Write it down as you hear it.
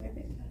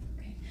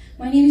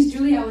My name is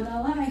Julia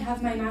Awadallah. I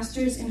have my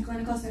master's in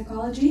clinical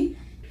psychology.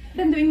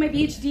 I'm doing my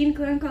PhD in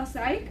clinical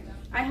psych.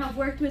 I have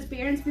worked with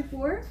parents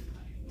before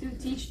to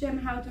teach them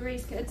how to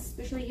raise kids,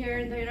 especially here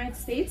in the United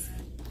States.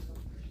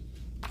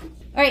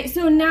 Alright,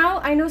 so now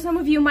I know some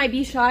of you might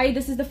be shy.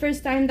 This is the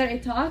first time that I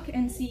talk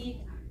and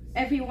see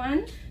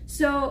everyone.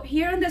 So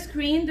here on the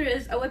screen there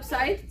is a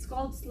website. It's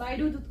called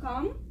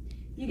slido.com.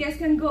 You guys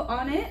can go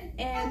on it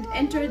and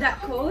enter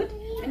that code,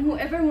 and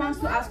whoever wants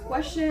to ask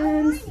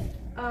questions,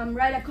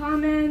 write a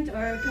comment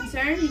or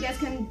concern, you guys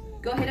can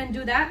go ahead and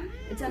do that.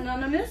 It's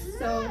anonymous,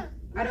 so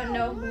I don't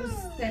know who's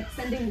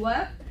sending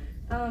what,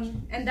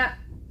 and that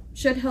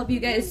should help you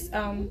guys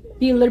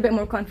be a little bit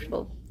more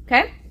comfortable,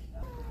 okay?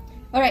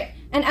 Alright,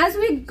 and as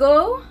we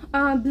go,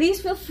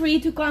 please feel free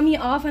to call me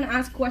off and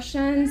ask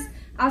questions,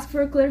 ask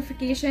for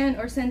clarification,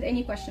 or send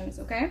any questions,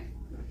 okay?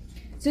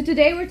 So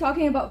today we're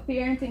talking about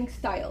parenting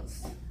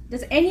styles.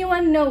 Does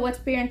anyone know what's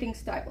parenting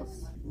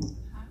styles?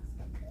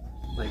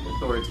 Like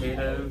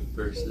authoritative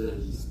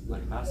versus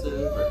like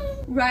passive?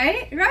 Or...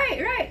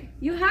 Right.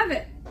 You have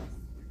it.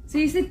 So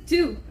you said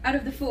 2 out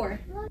of the 4.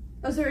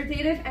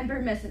 Authoritative and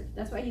permissive.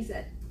 That's what he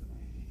said.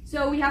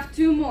 So we have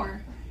 2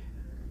 more.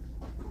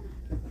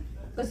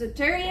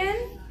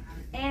 Authoritarian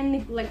and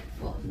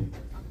neglectful.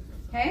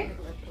 Okay?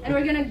 And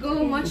we're gonna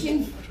go much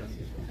in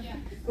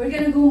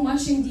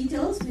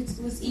details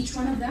with each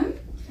one of them.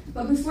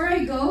 But before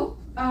I go,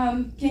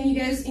 can you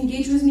guys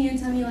engage with me and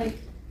tell me, like,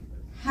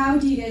 how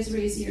do you guys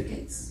raise your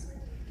kids?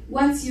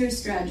 What's your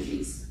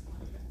strategies?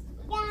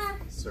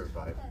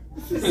 Survive.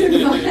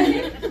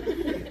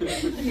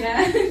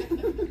 Yeah.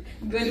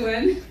 Good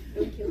one.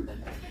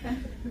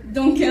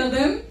 Don't kill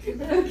them.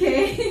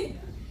 Okay.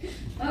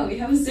 Oh, we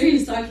have a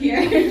serious talk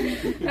here.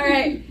 All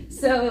right.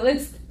 So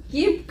let's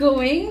keep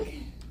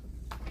going.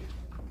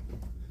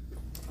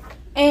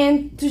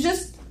 And to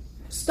just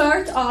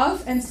start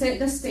off and set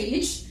the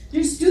stage,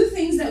 there's 2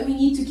 things that we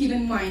need to keep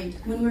in mind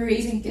when we're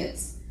raising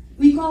kids.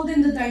 We call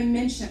them the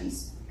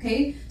dimensions,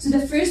 okay? So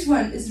the first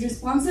one is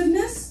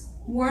responsiveness,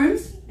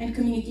 warmth, and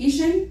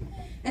communication.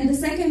 And the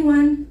second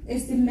one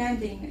is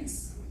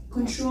demandingness,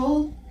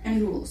 control,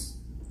 and rules.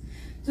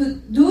 So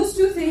those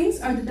 2 things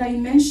are the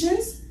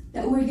dimensions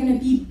that we're going to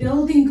be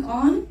building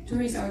on to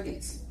raise our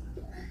kids,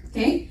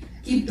 okay?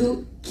 Keep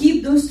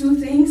those 2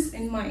 things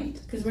in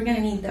mind, because we're going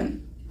to need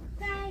them.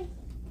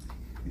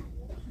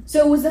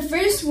 So was the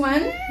first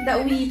one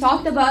that we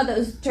talked about,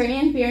 the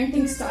authoritarian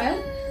parenting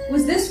style,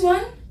 was this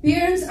one.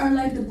 Parents are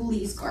like the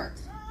police guard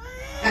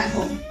at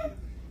home.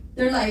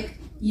 They're like,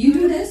 you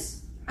do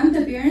this, I'm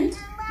the parent,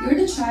 you're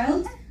the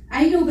child,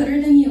 I know better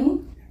than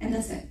you, and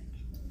that's it.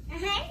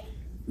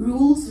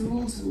 Rules,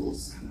 rules,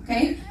 rules,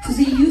 okay? So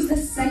they use the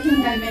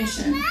second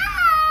dimension.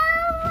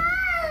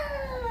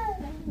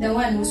 The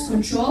one was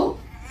control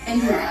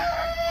and rule.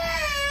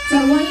 So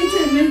I want you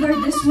to remember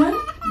this one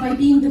by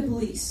being the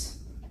police.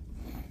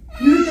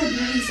 You're the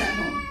police at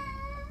home.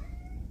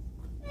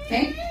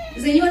 Okay?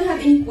 Does anyone have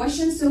any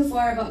questions so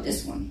far about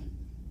this one?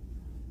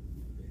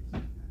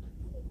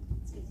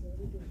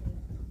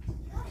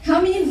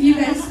 How many of you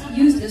guys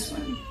use this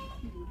one?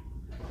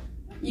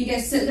 You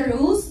guys set the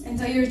rules and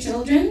tell your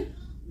children,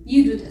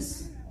 you do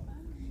this.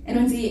 And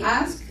when they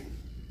ask,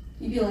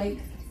 you'd be like,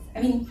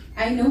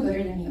 I know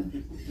better than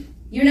you.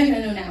 You're not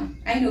going to know now.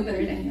 I know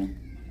better than you.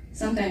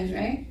 Sometimes,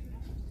 right?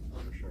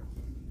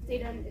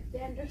 If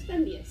they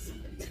understand, yes.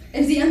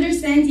 If they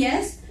understand,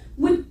 yes.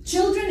 Would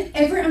children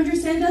ever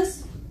understand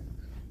us?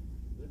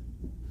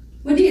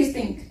 What do you guys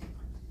think?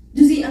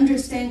 Do they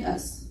understand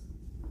us?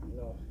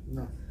 No.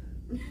 No.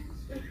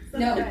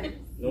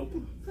 Nope.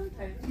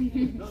 Sometimes.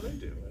 No, they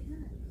do.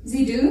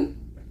 They do?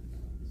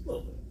 A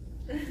little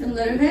bit. A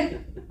little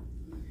bit?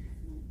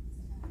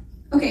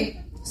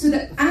 Okay, so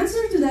the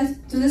answer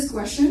to this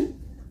question,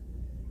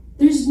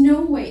 there's no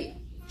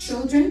way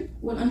children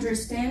will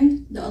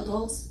understand the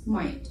adult's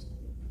mind.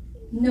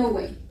 No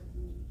way.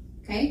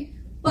 Okay?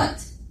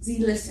 But they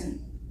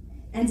listen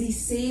and they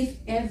save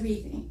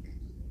everything.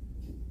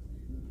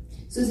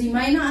 So they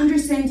might not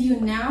understand you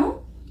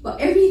now, but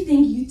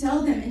everything you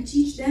tell them and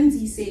teach them,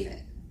 they save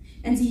it.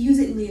 And they use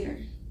it later,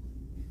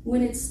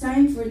 when it's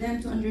time for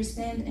them to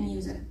understand and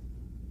use it.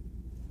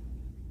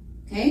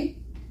 Okay?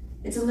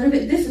 It's a little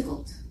bit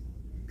difficult,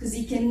 because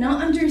they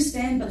cannot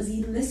understand, but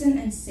they listen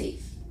and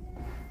save.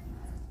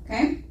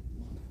 Okay?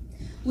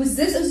 With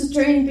this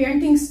authoritarian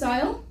parenting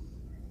style,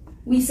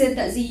 we said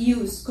that they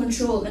use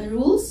control and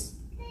rules,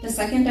 the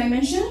second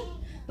dimension,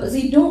 but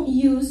they don't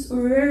use,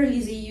 or rarely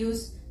they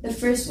use, the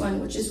first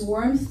one, which is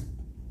warmth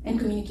and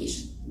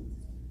communication.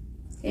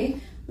 Okay?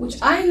 Which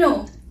I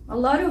know a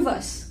lot of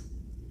us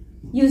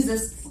use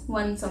this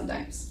one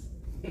sometimes.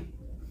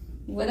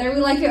 Whether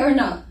we like it or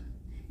not.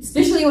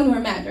 Especially when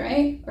we're mad,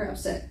 right? Or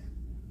upset.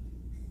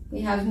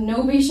 We have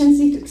no patience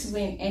to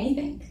explain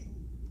anything.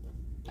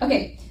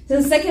 Okay,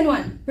 so the second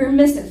one,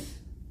 permissive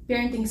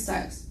parenting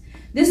styles.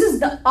 This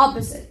is the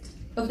opposite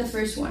of the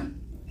first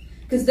one.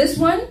 Because this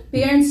one,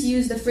 parents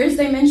use the first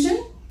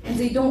dimension and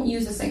they don't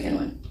use the second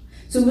one.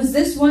 So with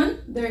this one,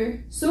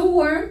 they're so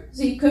warm,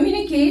 they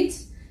communicate,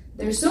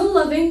 They're so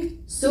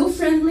loving, so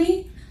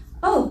friendly.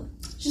 Oh,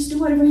 just do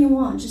whatever you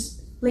want.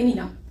 Just let me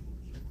know.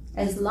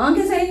 As long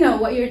as I know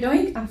what you're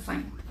doing, I'm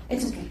fine.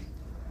 It's okay.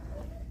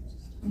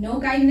 No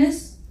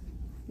guidance,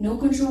 no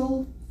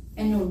control,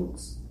 and no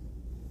rules.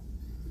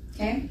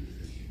 Okay?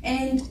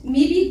 And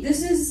maybe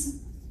this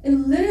is a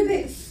little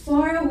bit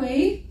far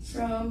away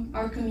from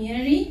our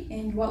community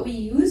and what we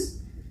use,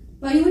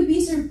 but you would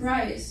be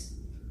surprised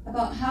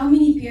about how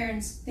many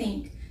parents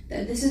think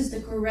that this is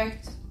the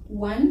correct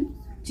one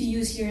to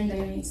use here in the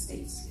United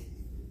States.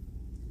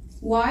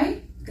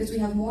 Why? Because we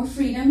have more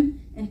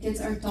freedom and kids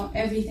are taught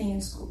everything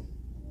in school.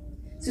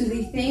 So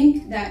they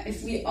think that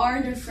if we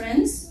are their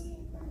friends,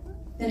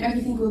 then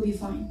everything will be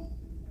fine.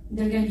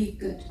 They're going to be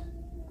good.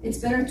 It's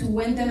better to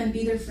win them and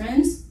be their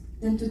friends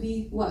than to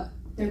be what?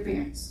 Their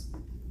parents.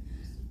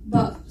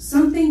 But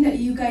something that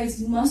you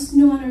guys must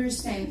know and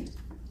understand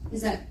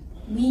is that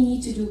we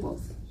need to do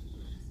both.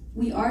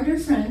 We are their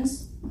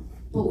friends,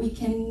 but we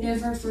can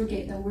never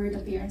forget that we're the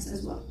parents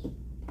as well.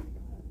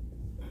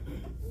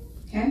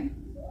 Okay?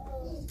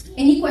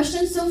 Any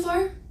questions so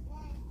far?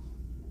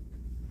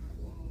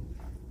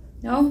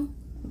 No?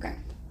 Okay.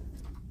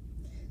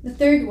 The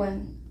third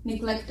one,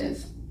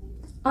 neglective,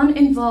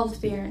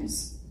 uninvolved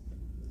parents.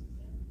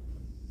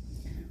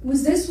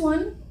 With this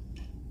one,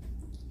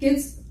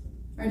 kids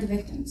are the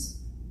victims.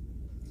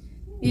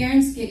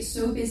 Parents get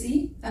so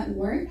busy at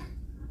work,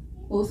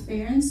 both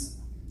parents,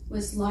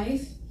 with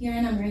life here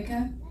in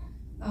America.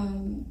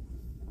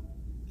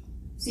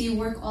 They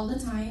work all the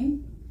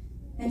time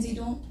and they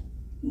don't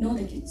know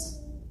the kids,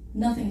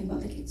 nothing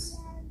about the kids.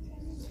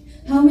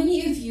 How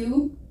many of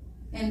you,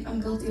 and I'm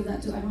guilty of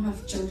that too, I don't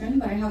have children,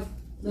 but I have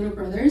little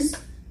brothers,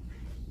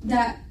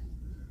 that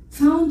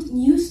found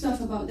new stuff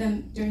about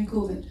them during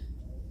COVID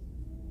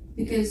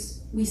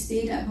because we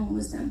stayed at home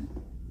with them.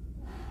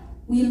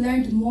 We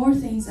learned more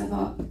things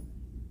about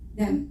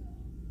them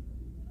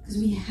because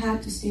we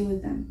had to stay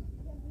with them.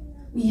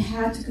 We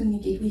had to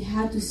communicate. We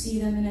had to see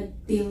them on a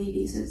daily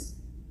basis,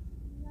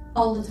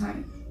 all the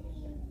time.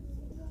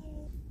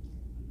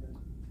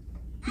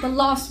 The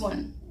last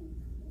one,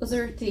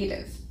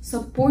 authoritative,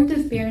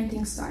 supportive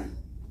parenting style.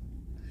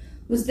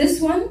 With this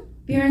one,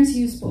 parents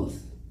use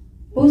both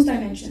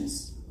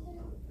dimensions.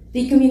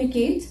 They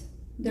communicate,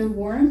 they're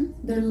warm,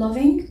 they're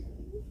loving,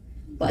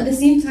 but at the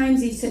same time,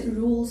 they set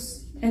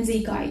rules and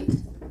they guide.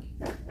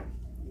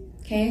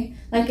 Okay?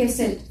 Like I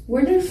said,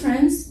 we're their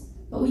friends,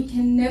 but we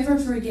can never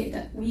forget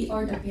that we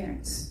are the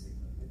parents.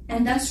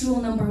 And that's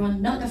rule number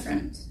one, not the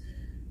friend.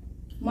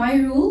 My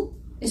rule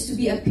is to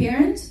be a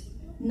parent,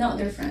 not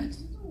their friend.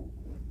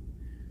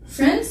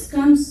 Friends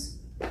comes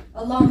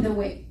along the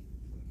way.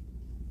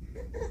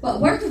 But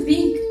part of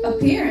being a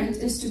parent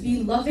is to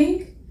be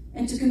loving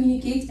and to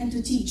communicate and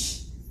to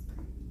teach.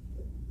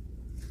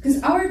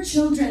 Because our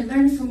children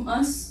learn from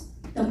us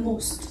the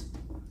most.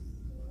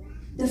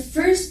 The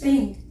first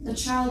thing the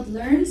child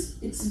learns,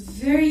 it's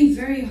very,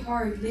 very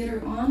hard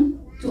later on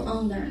to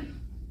unlearn.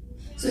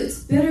 So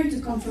it's better to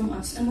come from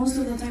us, and most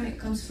of the time it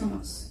comes from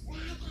us.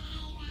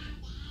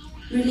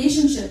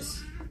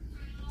 Relationships,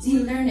 they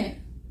learn it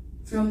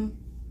from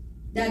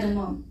dad and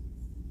mom.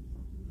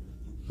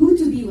 Who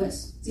to be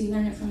with, they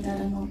learn it from dad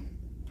and mom.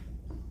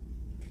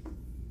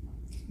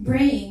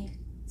 Praying,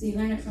 they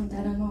learn it from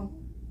dad and mom.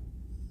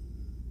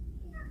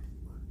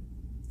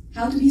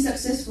 How to be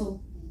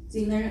successful,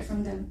 they learn it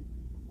from them.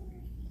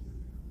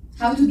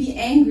 How to be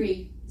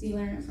angry, they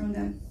learn it from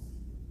them.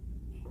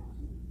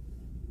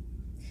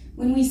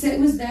 When we sit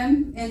with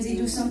them and they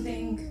do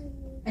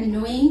something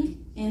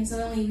annoying and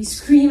suddenly we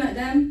scream at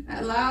them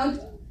out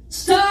loud,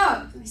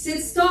 stop! I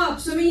said stop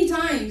so many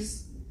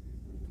times.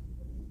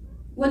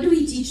 What do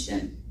we teach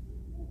them?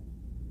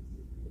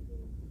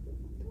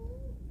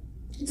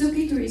 It's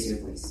okay to raise your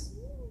voice.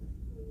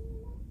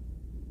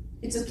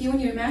 It's okay when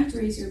you're mad to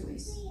raise your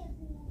voice.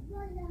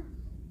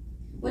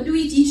 What do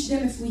we teach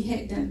them if we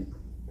hit them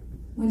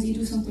when they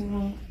do something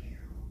wrong?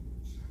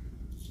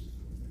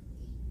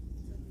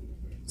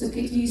 It's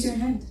okay to use your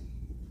hand.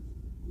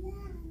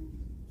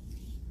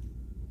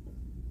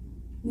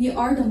 We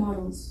are the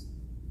models.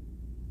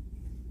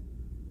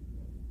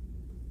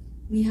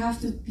 We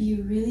have to be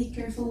really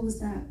careful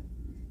with that.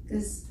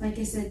 Because, like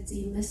I said,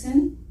 they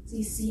listen,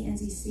 they see, and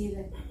they say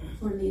that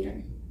for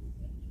later.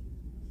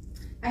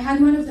 I had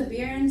one of the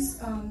parents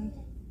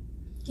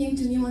came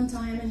to me one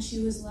time and she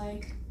was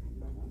like,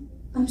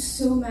 I'm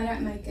so mad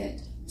at my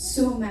kid.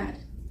 So mad.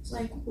 I was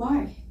like,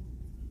 why?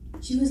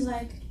 She was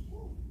like,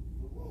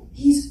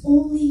 he's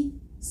only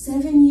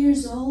 7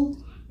 years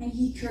old and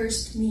he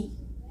cursed me.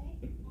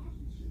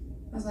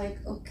 I was like,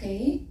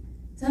 okay,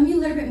 tell me a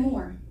little bit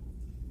more.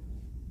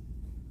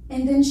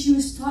 And then she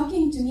was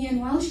talking to me,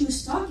 and while she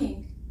was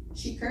talking,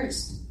 she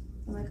cursed.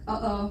 I was like,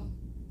 uh-oh,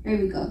 here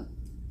we go.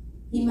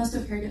 He must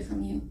have heard it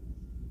from you.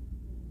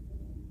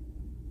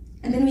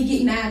 And then we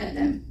get mad at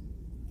them.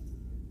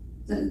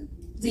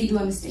 They do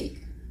a mistake.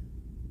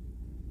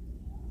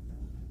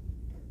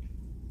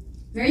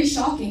 Very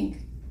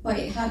shocking, but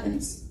it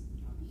happens.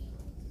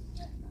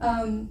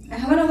 I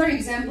have another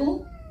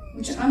example,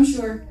 which I'm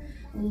sure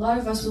a lot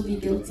of us will be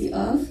guilty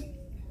of.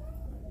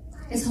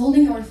 is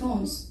holding our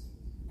phones.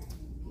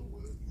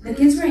 The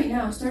kids right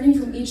now, starting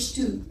from age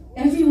 2,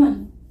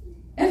 everyone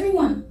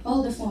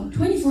hold the phone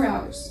 24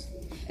 hours.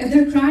 If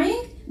they're crying,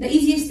 the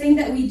easiest thing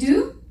that we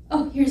do,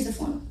 oh, here's the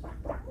phone.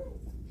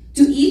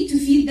 To eat, to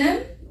feed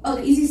them, oh,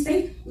 the easiest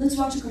thing, let's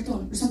watch a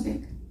cartoon or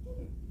something.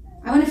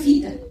 I want to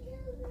feed them.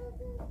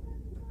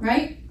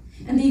 Right?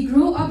 And they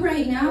grow up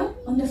right now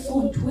on the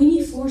phone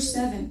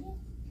 24/7.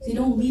 They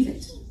don't leave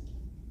it.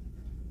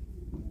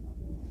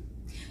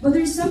 But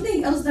there's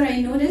something else that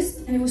I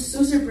noticed, and it was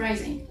so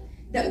surprising,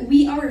 that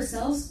we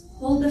ourselves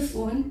hold the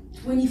phone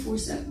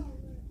 24/7.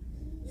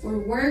 For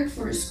work,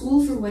 for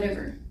school, for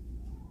whatever.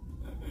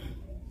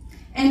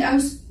 And I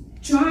was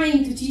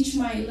trying to teach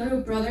my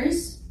little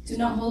brothers to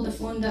not hold the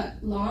phone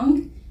that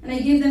long, and I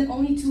gave them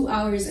only 2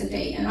 hours a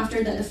day, and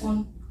after that the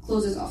phone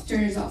closes off,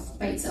 turns off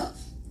by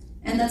itself.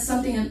 And that's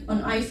something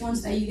on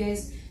iPhones that you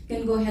guys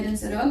can go ahead and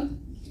set up,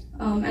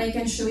 and I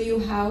can show you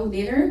how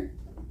later.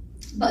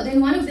 But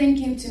then one of them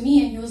came to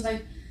me and he was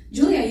like,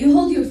 Julia, you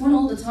hold your phone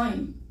all the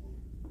time.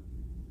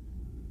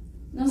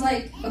 And I was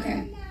like,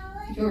 okay,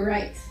 you're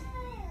right,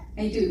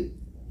 I do.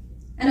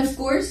 And of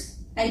course,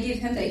 I gave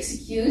him the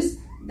excuse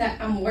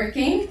that I'm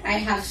working, I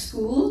have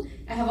school,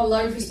 I have a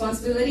lot of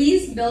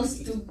responsibilities, bills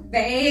to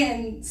pay,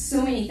 and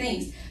so many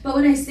things. But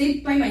when I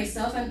stayed by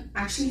myself and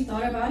actually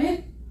thought about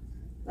it,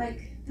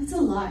 like, that's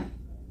a lie.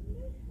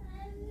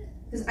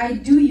 Because I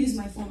do use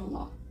my phone a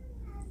lot.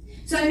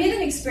 So I made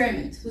an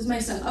experiment with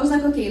myself. I was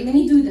like, okay, let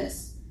me do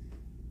this.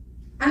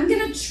 I'm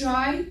gonna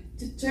try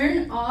to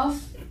turn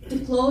off, to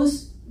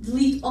close,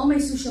 delete all my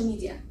social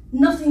media.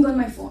 Nothing on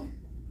my phone.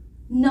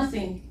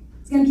 Nothing.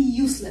 It's gonna be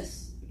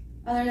useless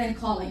other than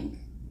calling.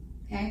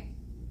 Okay?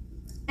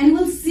 And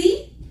we'll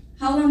see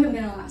how long I'm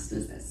gonna last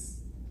with this.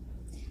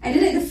 I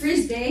did it the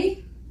first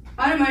day,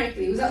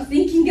 automatically, without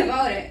thinking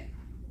about it.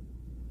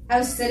 I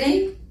was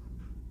sitting,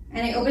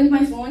 and I opened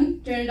my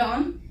phone, turned it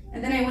on,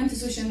 and then I went to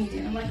social media.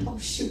 And I'm like, oh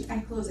shoot, I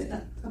closed it.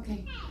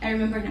 Okay, I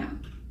remember now.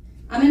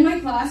 I'm in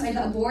my class, I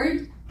got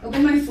bored,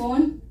 opened my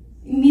phone,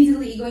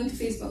 immediately going to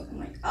Facebook. I'm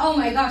like, oh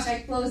my gosh, I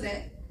closed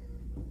it.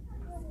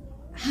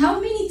 How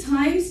many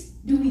times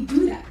do we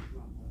do that?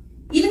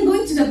 Even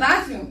going to the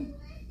bathroom.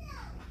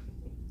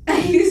 I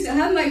used to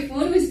have my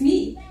phone with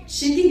me,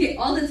 shaking it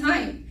all the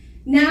time.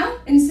 Now,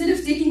 instead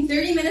of taking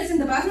 30 minutes in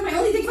the bathroom, I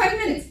only take 5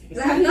 minutes because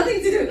I have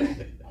nothing to do.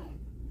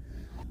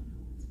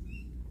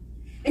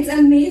 It's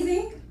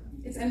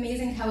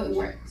amazing how it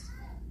worked.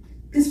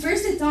 Because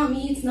first it taught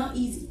me it's not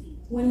easy.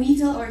 When we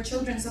tell our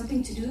children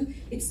something to do,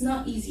 it's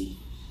not easy.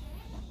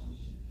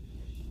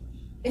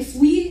 If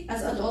we,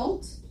 as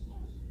adults,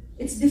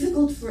 it's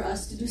difficult for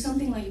us to do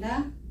something like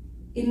that,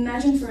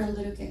 imagine for a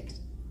little kid.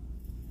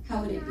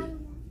 How would it be?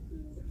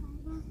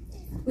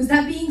 With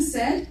that being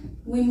said,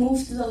 we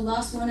move to the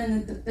last one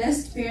and the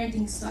best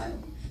parenting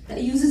style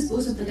that uses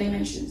both of the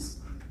dimensions.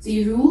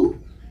 They rule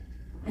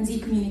and they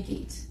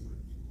communicate.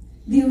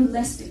 They're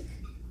realistic.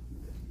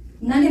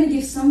 I'm not going to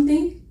give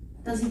something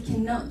that they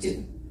cannot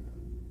do.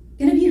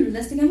 I'm going to be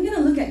realistic. I'm going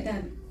to look at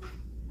them.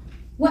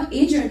 What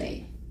age are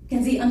they?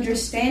 Can they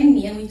understand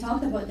me? And we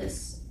talked about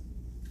this.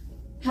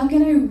 How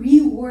can I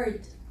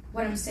reword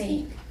what I'm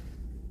saying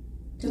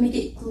to make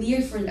it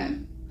clear for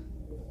them?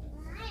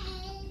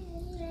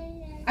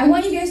 I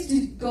want you guys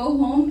to go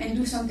home and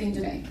do something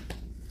today.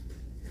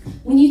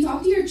 When you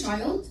talk to your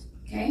child,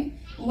 okay,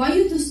 I want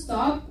you to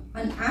stop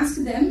and ask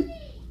them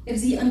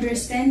if they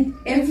understand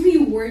every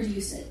word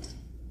you said.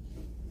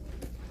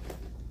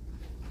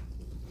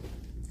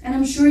 And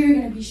I'm sure you're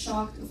going to be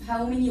shocked of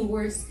how many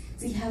words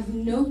they have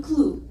no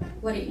clue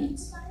what it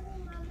means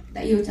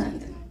that you're telling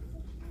them.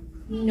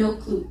 No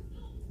clue.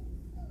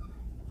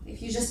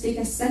 If you just take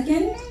a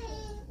second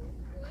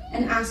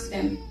and ask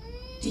them,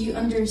 do you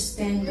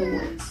understand the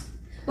words?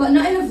 But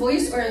not in a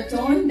voice or a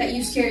tone that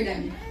you scare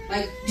them.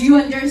 Like, do you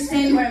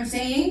understand what I'm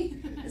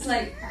saying? It's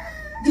like,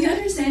 do you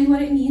understand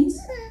what it means?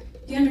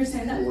 Do you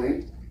understand that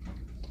word?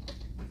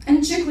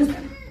 And check with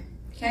them,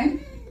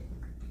 okay?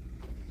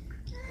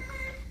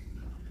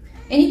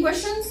 Any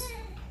questions?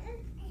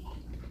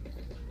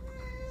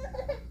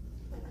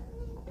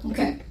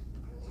 Okay.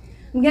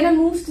 I'm gonna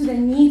move to the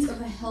needs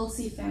of a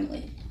healthy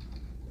family.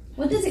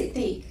 What does it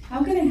take?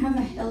 How can I have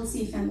a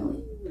healthy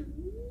family?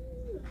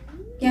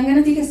 Okay, I'm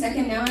gonna take a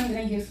second now. I'm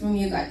gonna hear from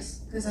you guys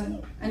because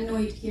I'm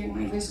annoyed hearing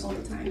my voice all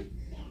the time.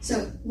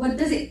 So, what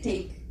does it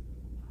take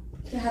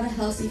to have a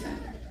healthy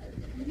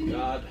family?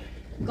 God.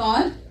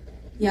 God?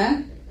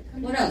 Yeah.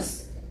 What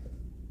else?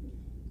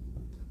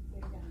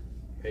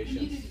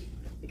 Patience.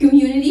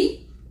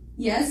 Community?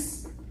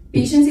 Yes.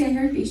 Patience. I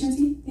heard patience.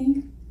 I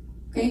think.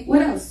 Okay.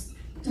 What else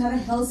to have a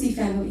healthy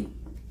family?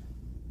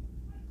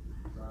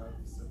 Love,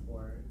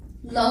 support.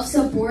 Love,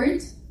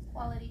 support.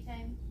 Quality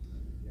time.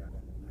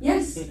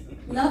 Yes.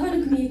 Love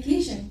and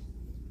communication.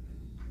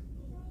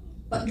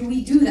 But do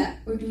we do that,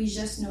 or do we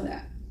just know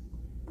that?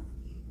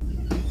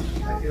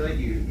 I feel like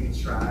you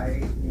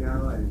try,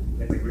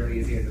 and it's like really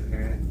easy as a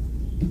parent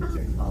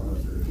to follow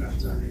through.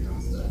 That's when it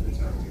comes to the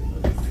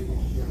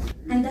child.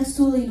 And that's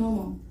totally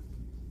normal.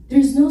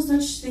 There's no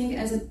such thing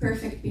as a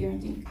perfect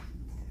parenting.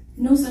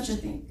 No such a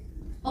thing.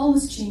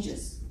 Always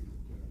changes.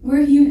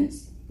 We're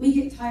humans. We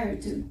get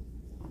tired too.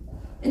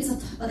 It's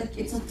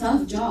a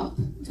tough job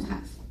to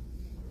have.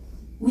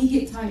 We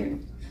get tired.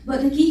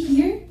 But the key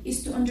here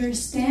is to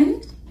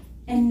understand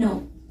and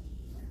know.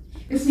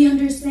 If we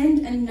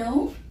understand and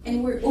know,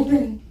 and we're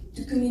open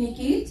to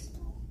communicate,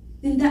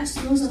 then that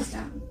slows us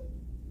down.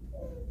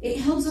 It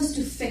helps us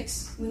to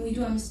fix when we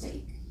do a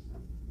mistake.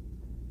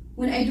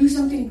 When I do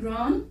something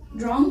wrong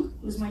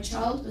with my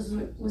child,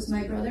 with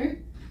my brother,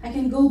 I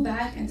can go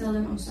back and tell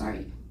them, I'm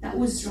sorry, that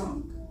was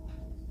wrong.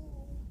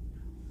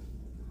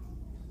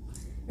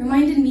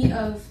 Reminded me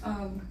of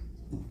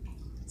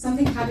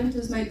something happened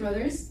with my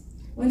brothers.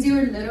 When they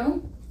were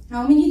little,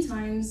 how many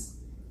times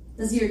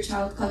does your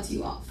child cut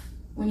you off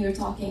when you're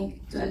talking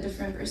to a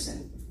different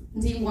person?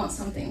 And they want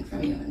something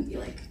from you and be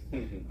like,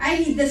 I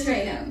need this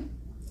right now.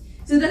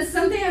 So that's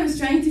something I was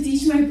trying to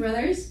teach my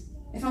brothers.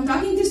 If I'm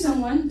talking to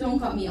someone, don't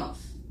cut me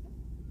off.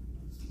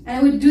 And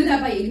I would do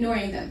that by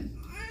ignoring them.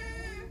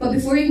 But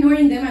before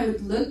ignoring them, I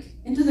would look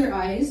into their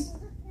eyes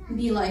and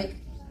be like,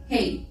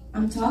 hey,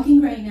 I'm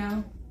talking right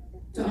now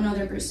to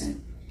another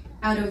person.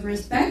 Out of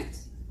respect,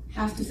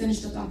 have to finish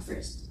the talk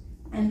first.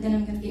 And then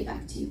I'm going to get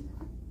back to you.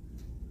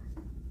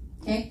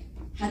 Okay?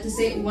 Had to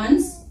say it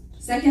once.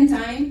 Second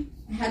time,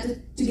 I had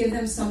to give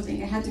them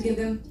something. I had to give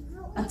them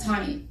a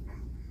time.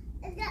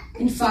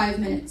 In 5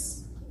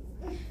 minutes.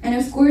 And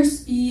of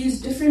course, you use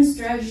different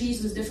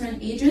strategies with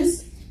different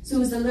ages. So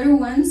with the little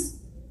ones,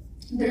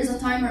 there's a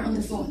timer on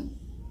the phone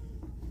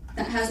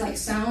that has like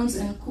sounds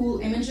and cool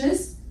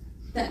images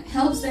that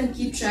helps them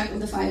keep track of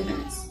the 5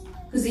 minutes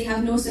because they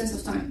have no sense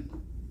of time.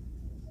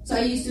 So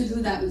I used to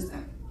do that with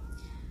them.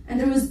 And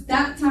there was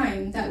that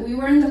time that we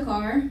were in the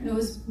car, and it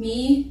was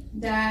me,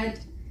 Dad,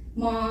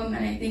 Mom,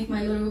 and I think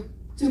my little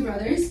 2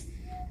 brothers.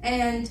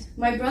 And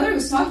my brother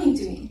was talking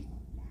to me.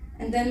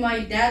 And then my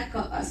dad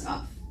cut us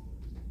off.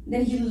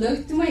 Then he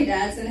looked to my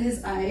dad's in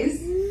his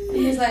eyes, and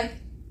he was like,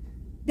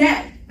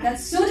 Dad,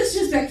 that's so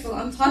disrespectful.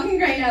 I'm talking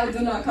right now, do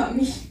not cut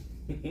me.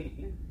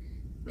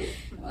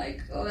 I'm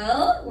like,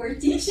 well, we're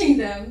teaching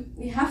them.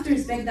 We have to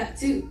respect that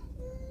too.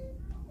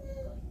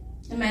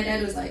 And my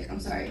dad was like, I'm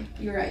sorry,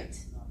 you're right.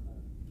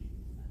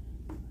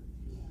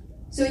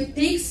 So it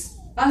takes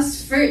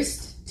us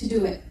first to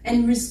do it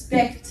and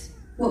respect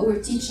what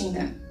we're teaching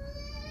them.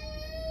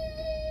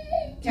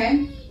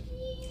 Okay?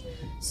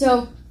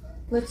 So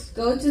let's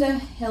go to the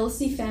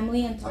healthy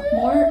family and talk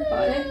more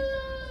about it.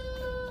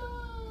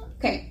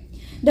 Okay.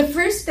 The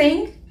first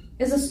thing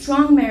is a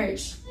strong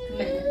marriage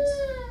commitment.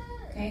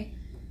 Okay?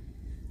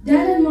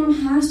 Dad and mom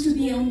has to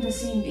be on the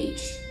same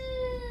page.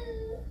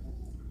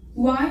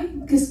 Why?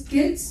 Because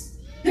kids,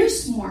 they're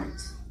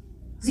smart.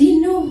 They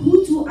know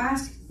who to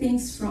ask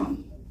things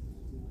from.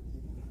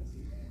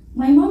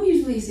 My mom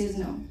usually says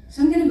no,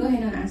 so I'm going to go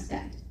ahead and ask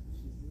Dad.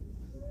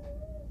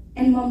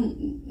 And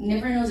mom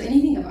never knows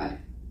anything about it.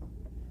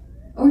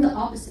 Or the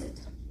opposite.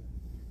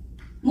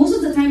 Most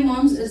of the time,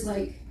 mom's is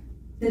like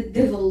the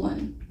devil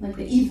one, like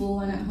the evil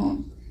one at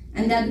home.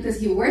 And Dad, because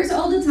he works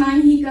all the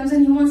time, he comes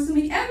and he wants to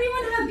make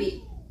everyone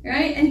happy,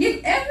 right? And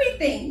give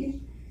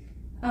everything.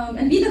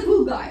 And be the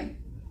cool guy.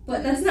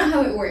 But that's not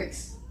how it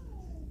works.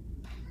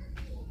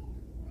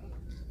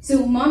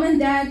 So mom and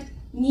dad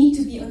need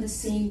to be on the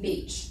same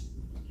page.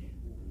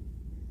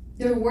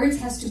 Their words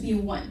has to be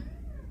one.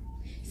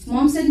 If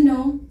mom said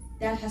no,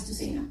 dad has to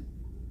say no.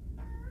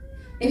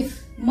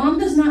 If mom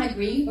does not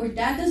agree or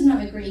dad does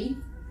not agree,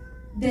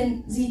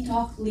 then they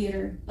talk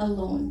later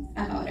alone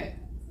about it,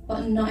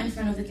 but not in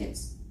front of the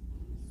kids.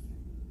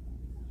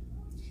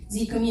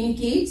 They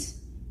communicate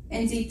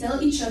and they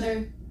tell each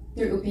other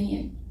their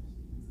opinion.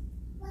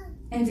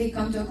 And they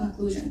come to a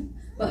conclusion,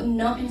 but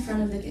not in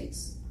front of the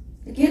kids.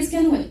 The kids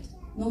can wait,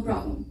 no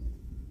problem.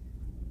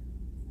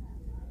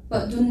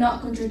 But do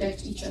not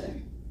contradict each other.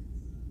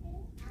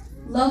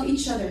 Love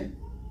each other.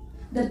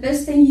 The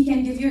best thing you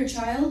can give your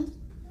child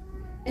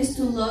is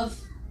to love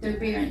their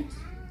parent.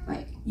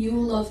 Like you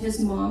love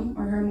his mom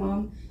or her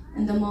mom,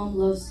 and the mom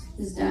loves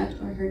his dad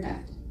or her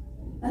dad.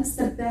 That's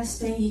the best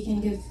thing you can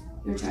give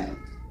your child.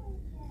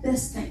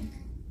 Best thing.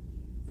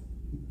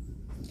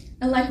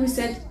 And like we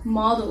said,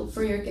 model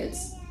for your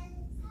kids.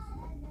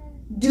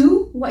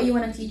 Do what you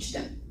want to teach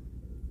them.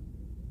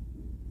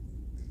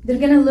 They're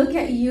going to look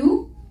at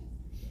you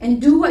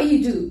and do what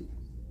you do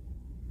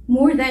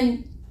more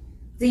than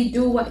they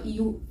do what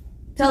you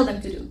tell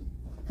them to do.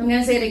 So I'm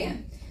going to say it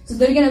again. So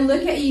they're going to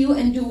look at you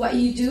and do what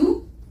you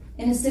do,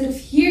 and instead of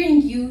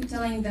hearing you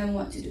telling them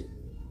what to do.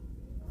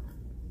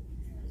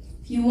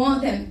 If you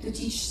want them to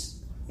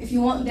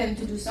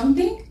do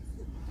something,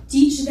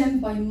 teach them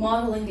by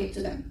modeling it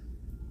to them.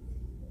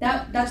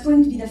 That's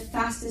going to be the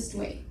fastest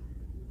way.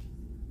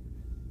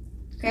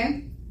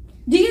 Okay?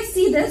 Do you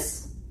see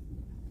this?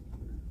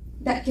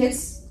 That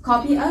kids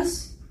copy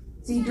us.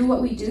 They do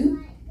what we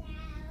do.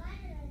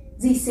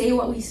 They say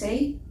what we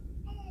say.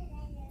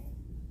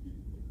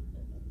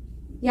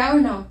 Yeah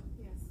or no?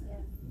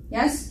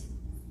 Yes?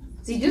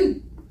 They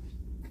do.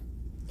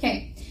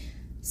 Okay.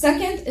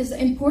 Second is the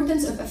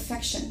importance of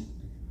affection.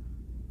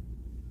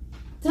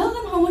 Tell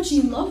them how much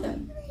you love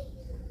them.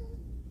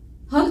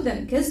 Hug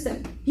them, kiss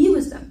them, be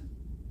with them.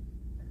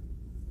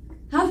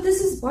 Have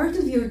this as part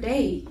of your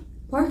day,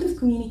 part of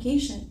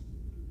communication.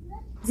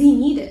 They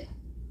need it.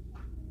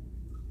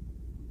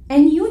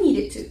 And you need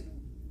it too.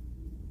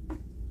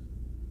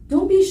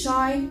 Don't be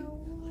shy.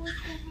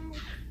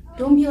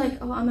 Don't be like,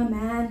 oh, I'm a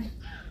man.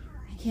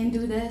 I can't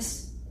do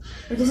this.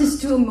 Or this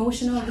is too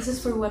emotional. This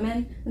is for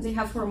women and they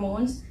have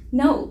hormones.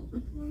 No.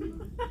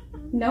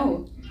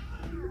 No.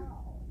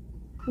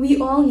 We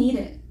all need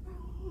it.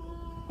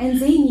 And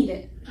they need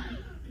it.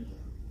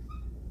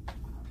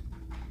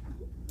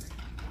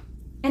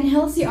 And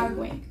healthy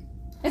arguing.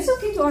 It's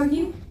okay to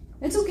argue.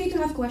 It's okay to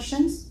have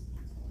questions.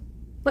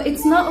 But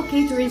it's not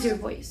okay to raise your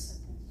voice.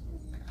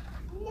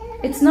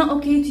 It's not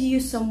okay to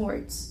use some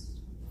words.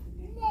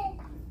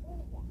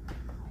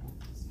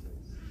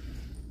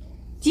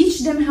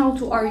 Teach them how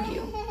to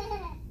argue.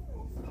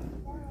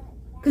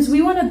 Because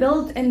we want to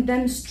build in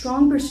them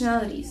strong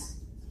personalities.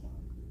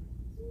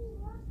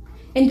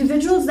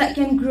 Individuals that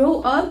can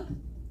grow up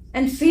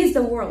and face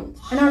the world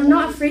and are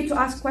not afraid to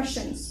ask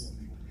questions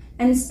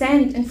and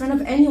stand in front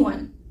of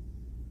anyone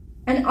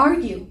and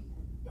argue.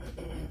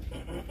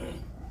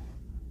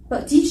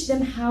 But teach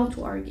them how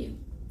to argue,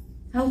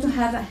 how to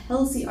have a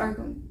healthy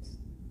argument,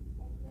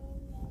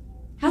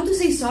 how to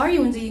say sorry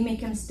when they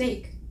make a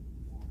mistake,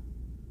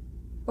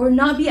 or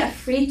not be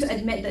afraid to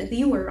admit that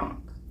they were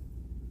wrong.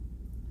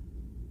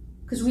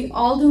 Because we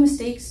all do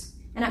mistakes,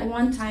 and at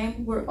one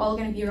time, we're all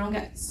going to be wrong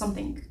at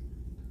something.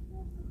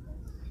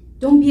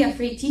 Don't be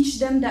afraid. Teach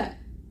them that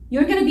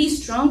you're going to be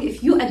strong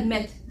if you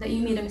admit that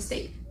you made a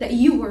mistake, that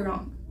you were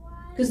wrong.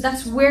 Because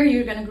that's where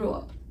you're going to grow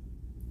up.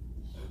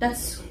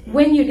 That's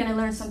when you're going to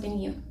learn something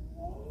new.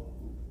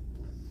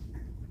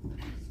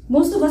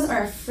 Most of us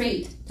are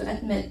afraid to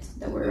admit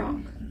that we're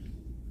wrong.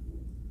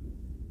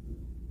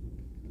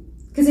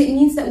 Because it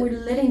means that we're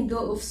letting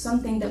go of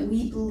something that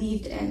we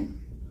believed in.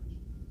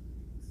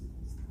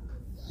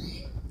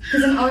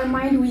 Because in our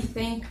mind we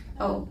think,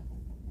 oh,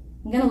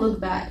 I'm going to look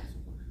bad.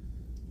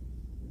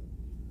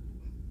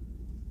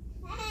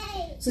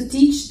 So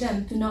teach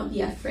them to not be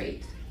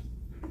afraid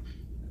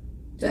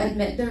to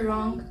admit they're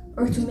wrong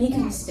or to make a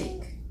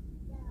mistake.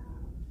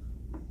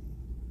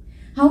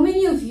 How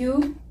many of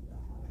you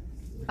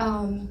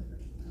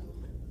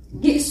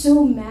get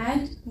so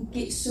mad,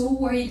 get so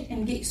worried,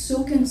 and get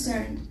so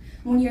concerned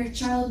when your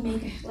child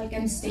makes a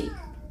mistake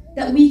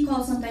that we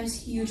call sometimes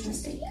huge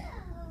mistake?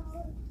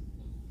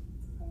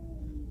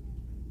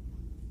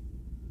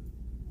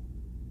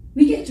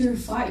 We get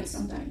terrified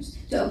sometimes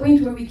to a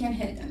point where we can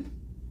hit them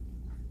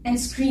and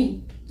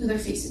scream to their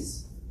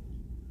faces.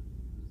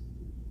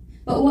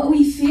 But what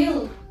we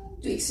fail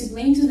to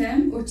explain to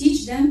them or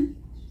teach them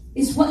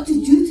is what to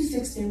do to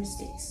fix their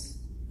mistakes.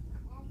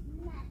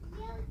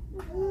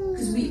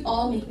 Because we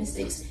all make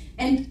mistakes.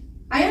 And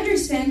I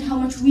understand how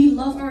much we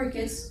love our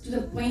kids to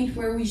the point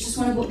where we just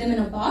want to put them in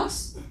a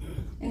box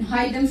and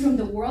hide them from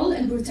the world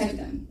and protect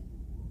them.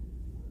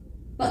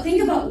 But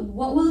think about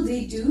what will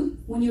they do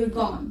when you're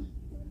gone.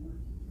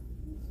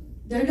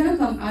 They're going to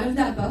come out of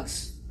that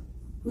box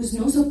with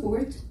no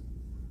support,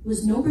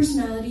 with no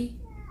personality,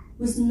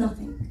 with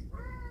nothing.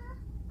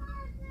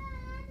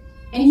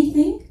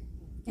 Anything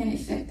can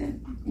affect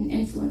them and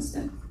influence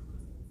them.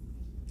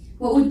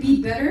 What would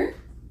be better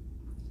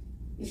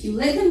if you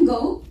let them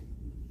go,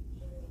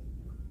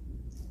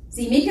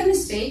 they make a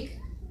mistake,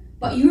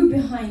 but you're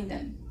behind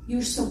them,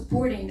 you're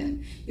supporting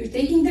them, you're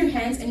taking their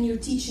hands and you're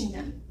teaching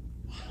them.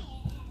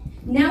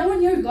 Now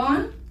when you're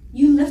gone,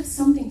 you left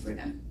something for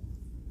them.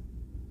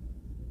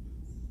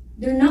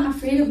 They're not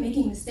afraid of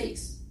making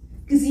mistakes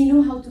because they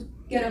know how to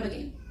get up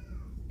again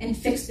and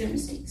fix their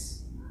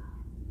mistakes.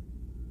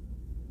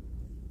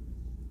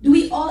 Do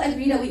we all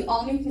agree that we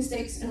all make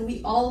mistakes and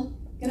we all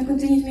gonna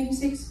continue to make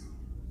mistakes?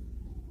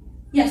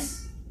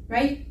 Yes,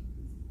 right?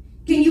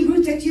 Can you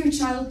protect your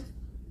child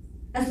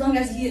as long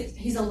as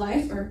he's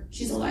alive or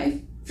she's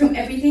alive from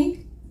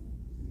everything?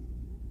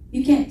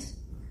 You can't.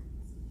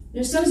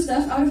 There's some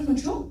stuff out of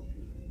control.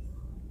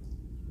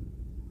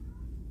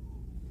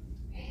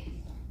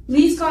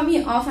 Please cut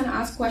me off and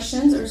ask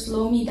questions or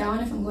slow me down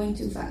if I'm going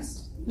too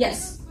fast.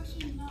 Yes?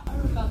 Question not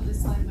about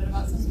this slide, but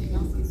about something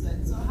else you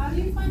said. So how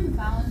do you find the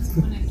balance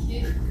when a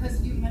kid,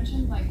 because you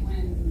mentioned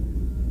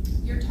when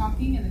you're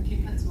talking and the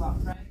kid cuts you off,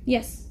 right?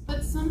 Yes.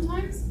 But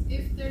sometimes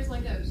if there's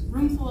a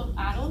room full of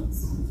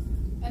adults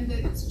and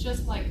it's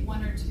just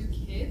one or two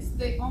kids,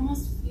 they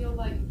almost feel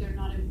like they're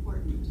not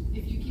important.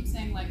 If you keep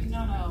saying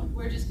no,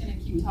 we're just going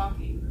to keep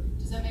talking.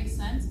 Does that make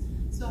sense?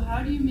 So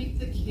how do you make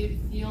the kid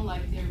feel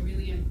like they're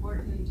really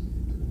important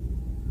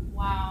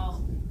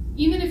while,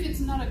 even if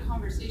it's not a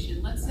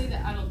conversation, let's say the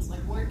adult's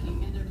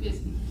working and they're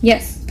busy.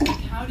 Yes.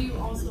 How do you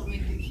also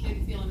make the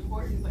kid feel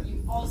important, but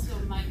you also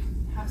might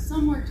have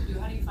some work to do?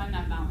 How do you find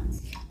that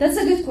balance? That's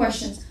a good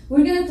question.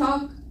 We're going to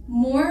talk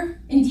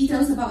more in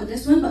details about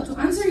this one, but to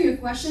answer your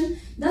question,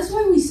 that's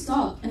why we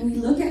stop and we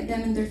look at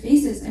them in their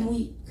faces and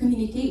we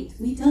communicate.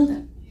 We tell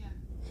them. Yeah.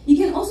 You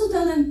can also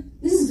tell them,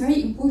 this is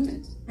very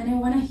important and I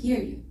want to hear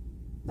you,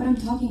 but I'm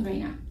talking right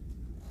now.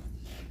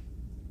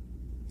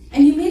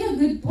 And you made a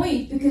good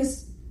point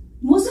because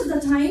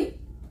time,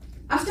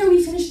 after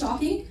we finish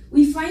talking,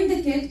 we find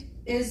the kid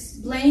is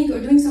playing or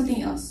doing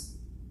something else.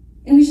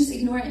 And we just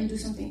ignore it and do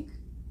something.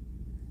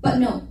 But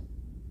no,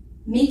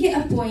 make it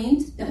a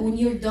point that when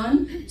you're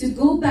done, to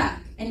go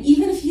back, and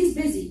even if he's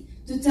busy,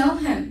 to tell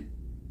him,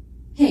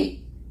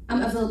 hey,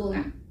 I'm available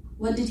now.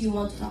 What did you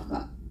want to talk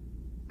about?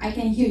 I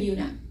can hear you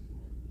now.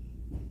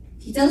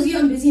 If he tells you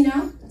I'm busy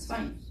now, that's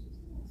fine.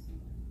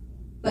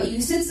 But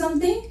you said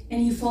something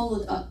and you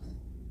followed up.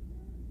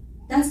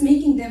 That's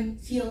making them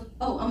feel,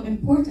 oh, I'm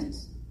important.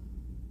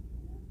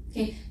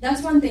 Okay,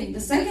 that's one thing.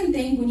 The second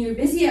thing, when you're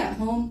busy at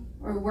home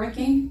or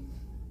working,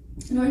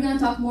 and we're going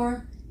to talk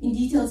more in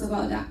details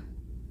about that.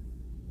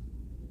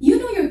 You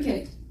know your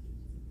kid.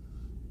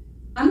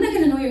 I'm not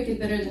going to know your kid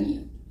better than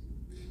you.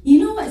 You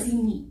know what he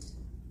needs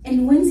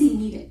and when he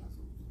needs it.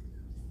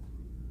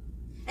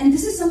 And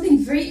this is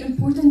something very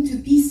important, to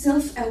be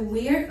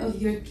self-aware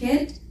of your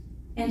kid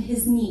and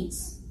his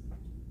needs.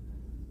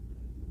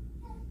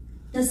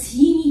 Does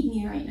he need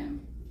me right now?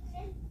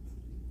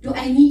 Do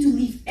I need to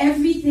leave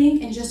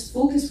everything and just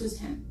focus with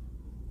him?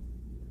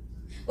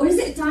 Or is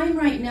it time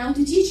right now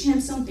to teach him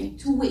something,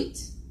 to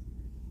wait?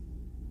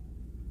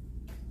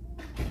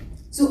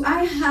 So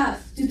I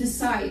have to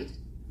decide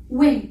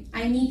when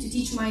I need to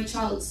teach my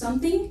child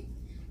something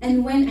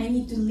and when I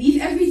need to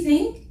leave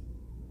everything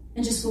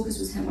and just focus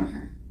with him or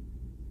her.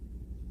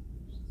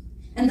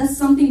 And that's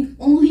something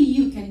only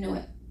you can know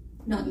it,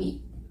 not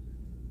me.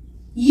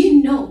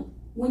 You know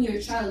when your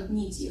child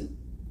needs you.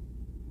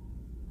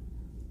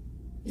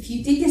 If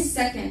you take a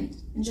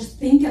second and just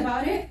think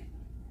about it,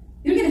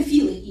 you're going to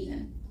feel it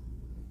even.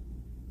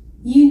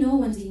 You know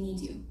when they need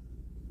you.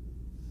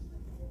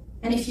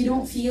 And if you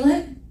don't feel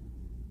it,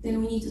 then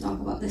we need to talk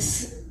about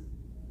this.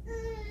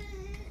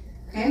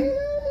 Okay?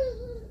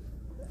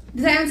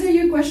 Did I answer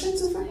your question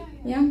so far?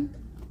 Yeah?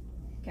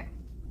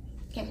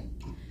 Okay.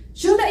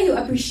 Show that you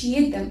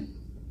appreciate them.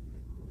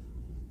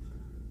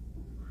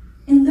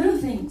 In little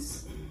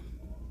things.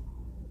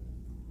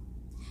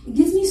 It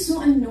gets me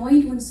so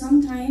annoyed when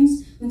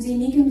sometimes when they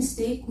make a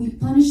mistake, we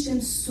punish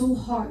them so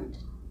hard.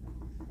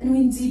 And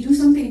when they do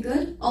something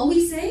good, all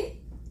we say,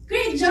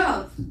 great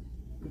job.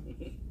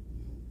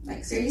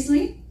 Like,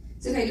 seriously?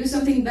 So if I do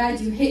something bad,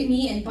 you hit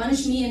me and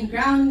punish me and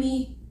ground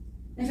me.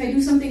 And if I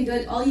do something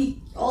good, all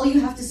you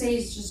have to say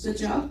is just good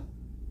job.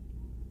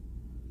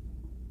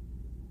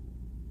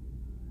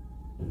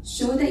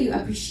 Show that you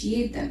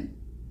appreciate them.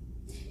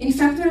 In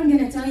fact, what I'm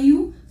going to tell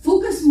you,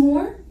 focus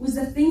more with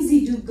the things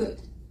they do good.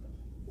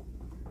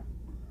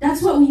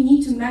 That's what we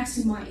need to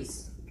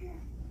maximize.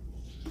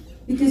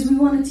 Because we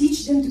want to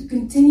teach them to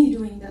continue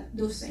doing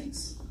those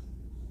things.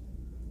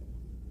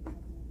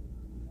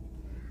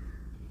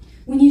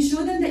 When you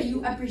show them that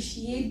you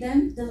appreciate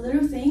them, the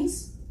little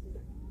things,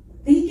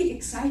 they get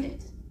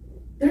excited.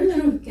 They're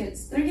little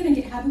kids. They're going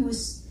to get happy with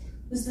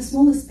the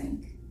smallest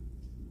thing.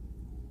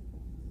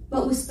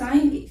 But with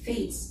time, it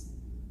fades.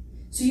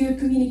 So your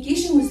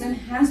communication with them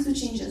has to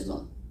change as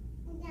well.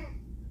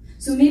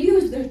 So maybe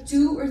with their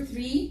 2 or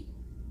 3,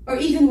 or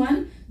even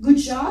 1, good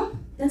job,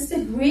 that's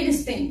the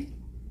greatest thing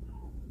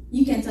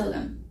you can tell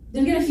them.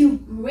 They're going to feel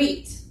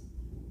great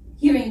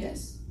hearing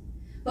this.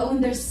 But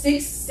when they're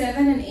 6,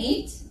 7, and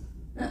 8,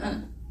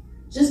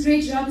 just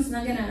great job is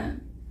not going to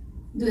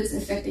do its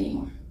effect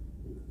anymore.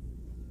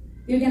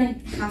 You're going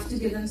to have to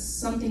give them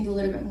something a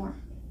little bit more.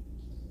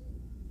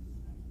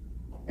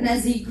 And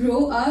as they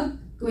grow up,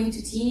 going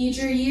to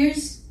teenager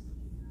years,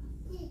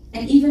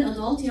 and even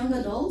young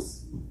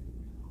adults,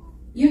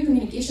 your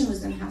communication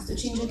with them has to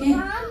change again.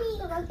 Mommy,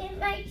 look at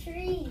my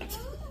tree.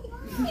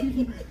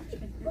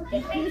 Look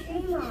at my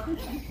tree, Mom.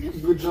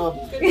 Good job.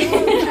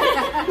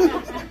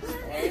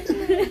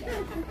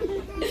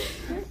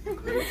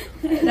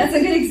 That's a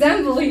good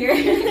example here.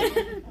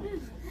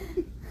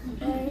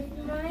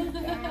 Where's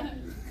my dad?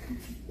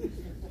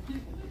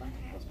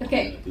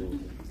 Okay.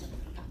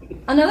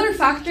 Another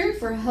factor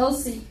for a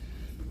healthy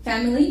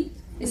family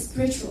is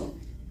spiritual.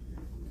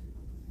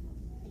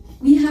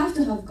 We have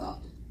to have God.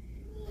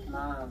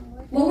 Mom,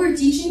 What we're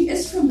teaching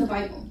is from the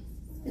Bible.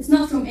 It's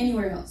not from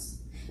anywhere else.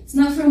 It's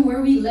not from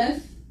where we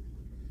live.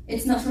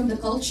 It's not from the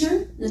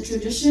culture, the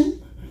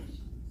tradition.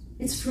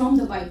 It's from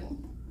the Bible.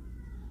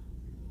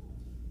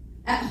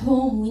 At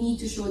home, we need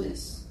to show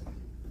this.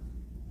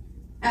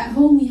 At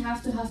home, we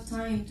have to have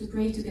time to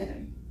pray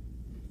together.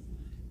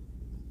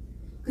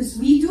 Because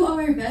we do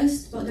our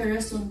best, but the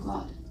rest on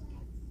God.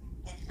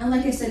 And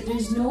like I said,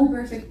 there's no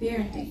perfect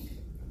parenting.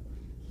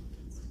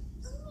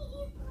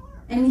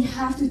 And we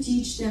have to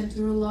teach them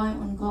to rely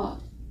on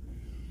God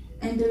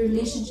and the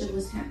relationship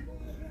with Him.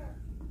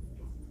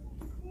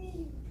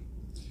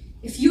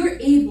 If you're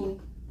able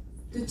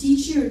to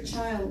teach your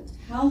child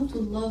how to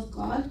love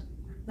God,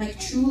 like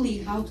truly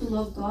how to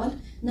love God,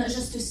 not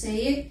just to say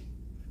it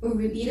or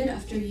repeat it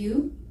after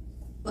you,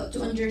 but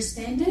to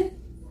understand it,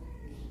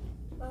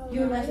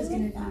 your life is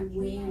going to be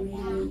way, way,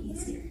 way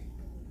easier.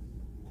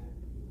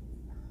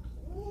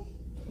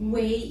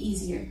 Way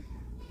easier.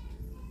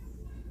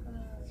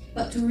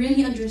 But to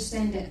really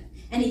understand it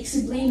and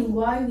explain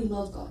why we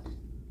love God.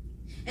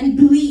 And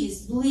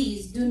please,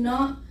 please do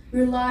not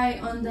rely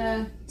on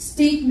the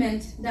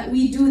statement that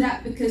we do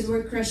that because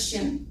we're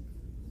Christian.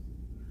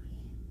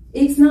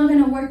 It's not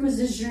going to work with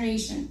this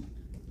generation.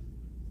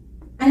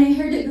 And I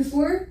heard it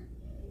before.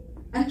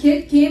 A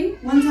kid came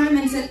one time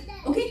and said,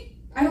 okay,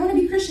 I don't want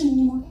to be Christian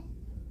anymore.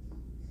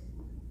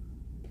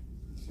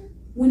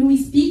 When we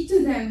speak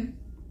to them,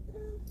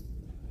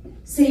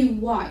 say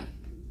why.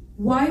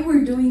 Why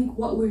we're doing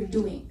what we're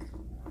doing.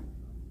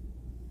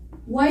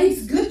 Why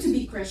it's good to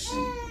be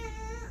Christian.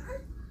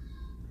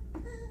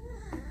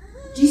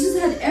 Jesus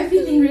had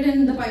everything written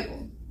in the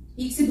Bible.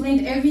 He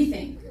explained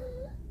everything.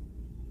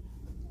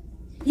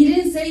 He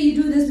didn't say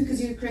you do this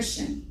because you're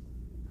Christian.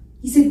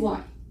 He said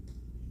why.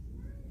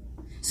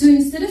 So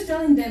instead of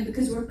telling them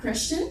because we're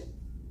Christian,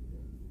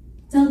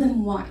 tell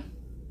them why.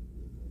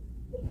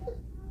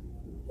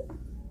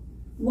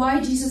 Why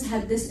Jesus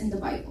had this in the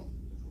Bible.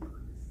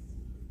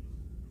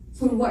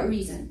 For what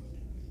reason?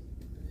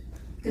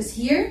 Because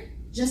here,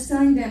 just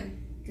telling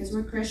them because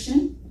we're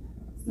Christian,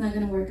 it's not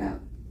going to work out.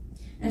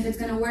 And if it's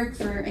going to work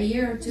for a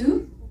year or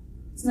two,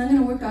 it's not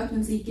going to work out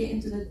once they get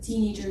into the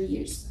teenager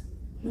years.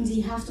 When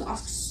they have to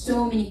ask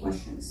so many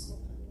questions.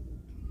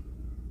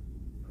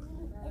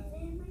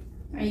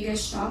 Are you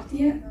guys shocked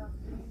yet?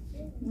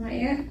 Not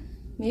yet?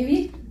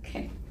 Maybe?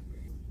 Okay.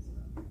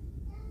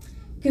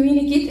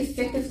 Communicate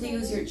effectively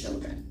with your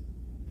children.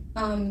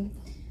 And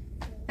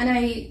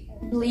I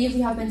believe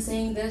we have been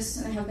saying this,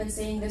 and I have been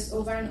saying this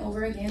over and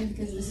over again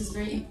because this is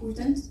very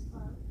important.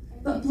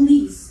 But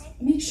please,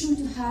 make sure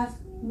to have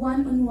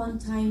one-on-one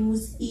time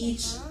with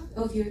each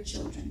of your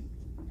children.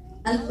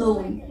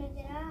 Alone.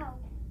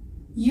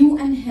 You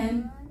and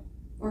him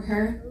or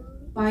her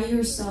by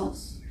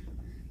yourselves.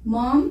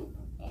 Mom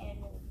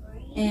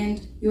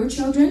and your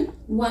children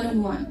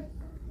one-on-one.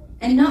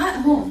 And not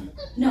at home.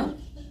 No.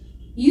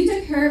 You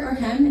take her or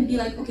him and be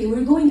like, okay,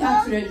 we're going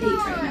out for a date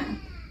right now.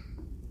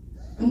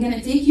 I'm going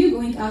to take you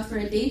going out for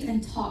a date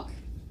and talk.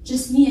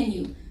 Just me and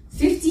you.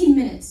 15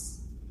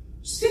 minutes.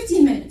 Just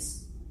 15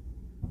 minutes.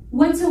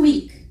 Once a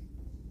week.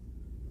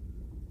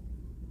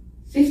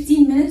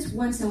 15 minutes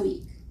once a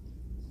week.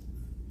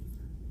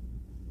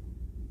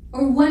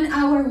 Or 1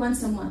 hour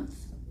once a month.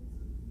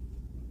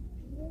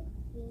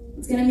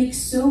 It's going to make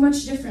so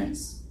much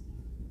difference.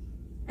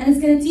 And it's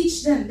going to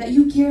teach them that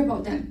you care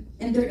about them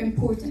and they're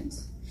important.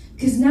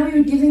 Because now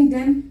you're giving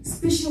them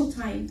special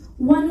time,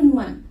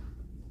 one-on-one.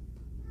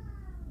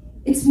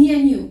 It's me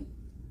and you.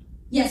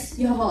 Yes,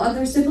 you have all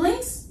other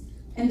siblings,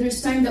 and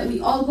there's time that we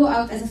all go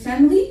out as a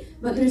family,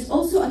 but there's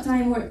also a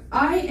time where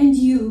I and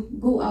you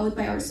go out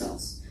by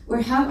ourselves,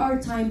 or have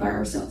our time by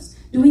ourselves,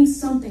 doing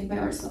something by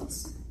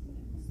ourselves.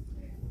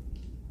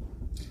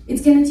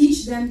 It's going to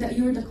teach them that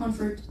you're the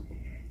comfort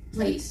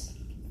place.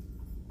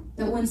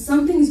 That when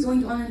something is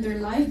going on in their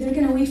life, they're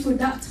going to wait for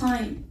that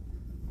time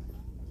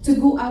to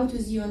go out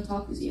with you and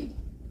talk with you.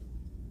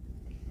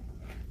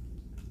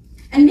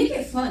 And make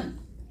it fun.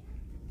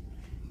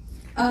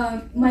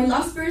 My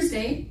last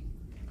birthday,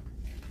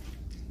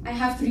 I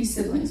have 3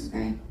 siblings,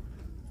 okay?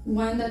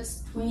 One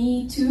that's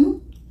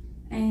 22,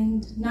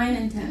 and 9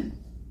 and 10.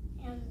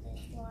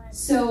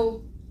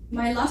 So,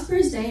 my last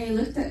birthday, I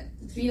looked at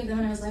the 3 of them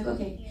and I was like,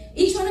 okay,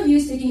 each one of you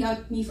is taking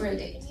out me for a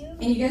date.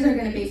 And you guys are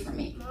going to pay for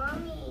me.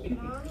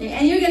 Okay,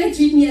 and you're going to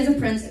treat me as a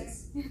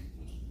princess.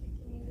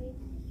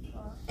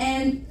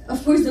 And,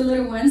 of course, the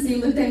little ones, they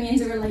looked at me and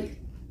they were like,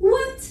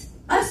 what?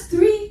 Us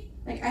 3?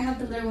 Like, I have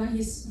the little one,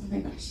 he's, oh my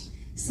gosh,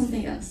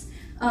 something else.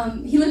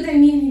 He looked at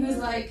me and he was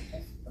like,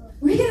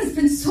 we're going to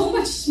spend so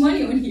much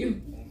money on you.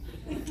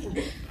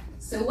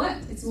 So what?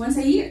 It's once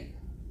a year.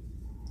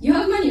 You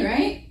have money,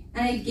 right?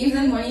 And I gave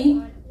them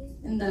money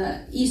in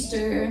the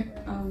Easter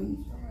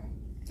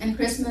and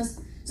Christmas.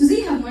 So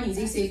they have money,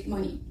 they save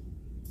money.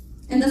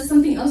 And that's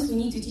something else we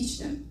need to teach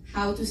them.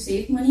 How to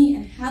save money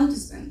and how to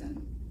spend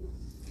them.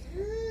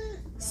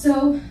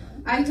 So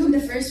I took the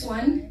first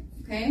one,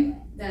 okay,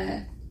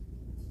 the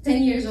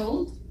 10 years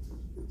old.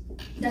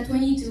 The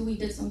 22, we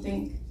did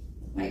something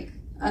like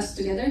us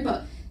together.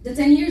 But the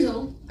 10 years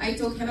old, I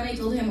took him and I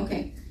told him,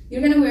 okay,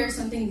 you're going to wear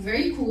something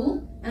very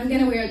cool and I'm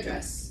going to wear a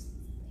dress.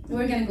 And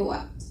we're going to go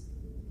out.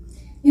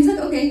 He was like,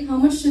 okay, how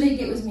much should I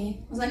get with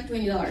me? I was like,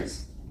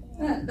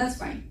 $20. That's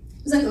fine.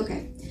 He was like,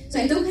 okay. So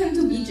I took him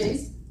to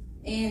BJ's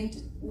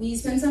and we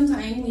spent some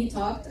time, we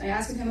talked. I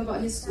asked him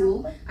about his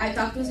school. I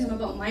talked with him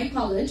about my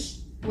college,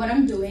 what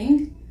I'm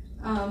doing.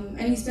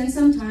 And we spent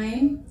some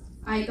time.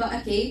 I got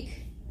a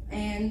cake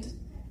and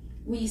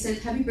we said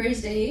happy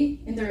birthday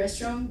in the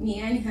restaurant, me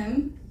and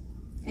him.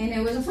 And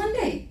it was a fun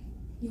day.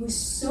 He was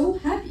so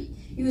happy.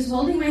 He was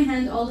holding my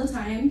hand all the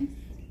time.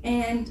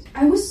 And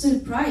I was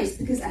surprised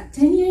because at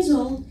 10 years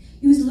old,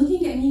 he was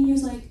looking at me and he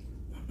was like,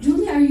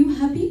 Julie, are you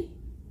happy?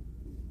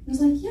 I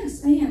was like,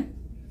 yes, I am.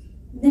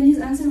 Then his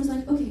answer was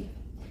like, okay,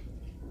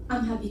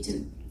 I'm happy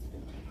too.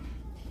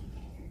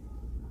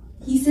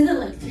 He said it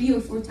like 3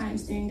 or 4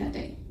 times during that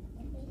day.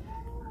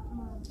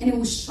 And it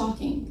was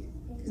shocking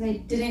because I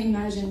didn't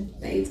imagine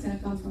that it's going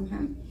to come from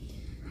him.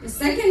 The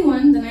second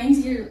one, the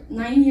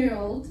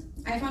 9-year-old,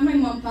 I found my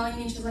mom calling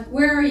me and she was like,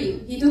 where are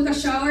you? He took a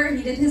shower,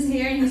 he did his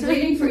hair, and he's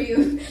waiting for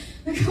you.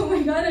 Like, oh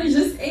my god, I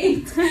just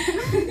ate.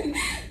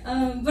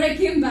 But I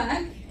came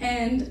back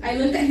and I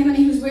looked at him and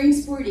he was wearing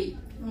sporty.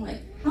 I'm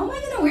like, how am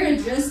I gonna wear a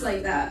dress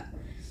like that?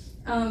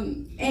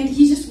 And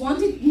he just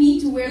wanted me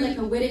to wear like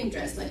a wedding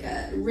dress, like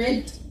a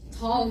red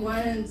tall one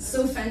and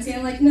so fancy.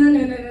 I'm like, no,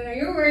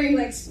 you're wearing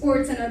like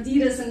sports and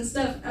Adidas and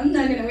stuff. I'm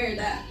not gonna wear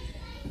that.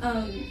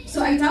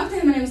 So I talked to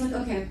him and I was like,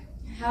 okay,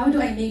 how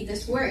do I make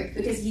this work?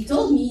 Because he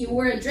told me you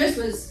wore a dress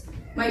was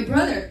my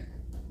brother.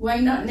 Why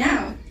not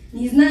now? And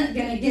he's not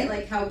gonna get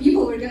like how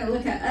people were gonna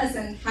look at us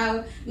and how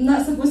I'm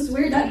not supposed to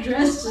wear that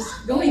dress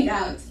just going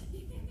out.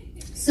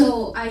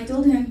 So I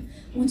told him,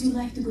 would you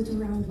like to go to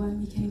round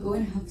one? We can go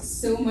and have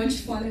so much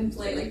fun and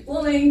play like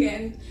bowling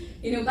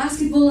and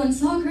basketball and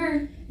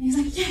soccer. And he's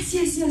like,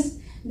 yes.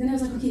 And then I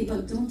was like, okay,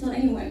 but don't tell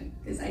anyone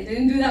because I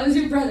didn't do that with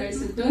your brother,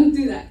 so don't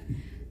do that.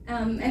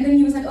 And then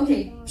he was like,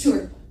 okay,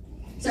 sure.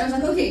 So I was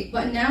like, okay,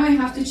 but now I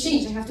have to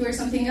change. I have to wear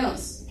something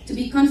else to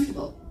be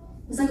comfortable.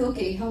 I was like,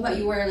 okay, how about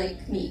you wear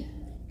like me?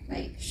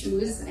 Like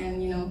shoes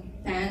and,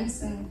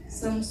 pants and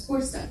some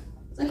sports stuff.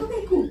 I was like,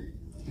 okay, cool.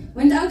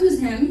 Went out with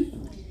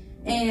him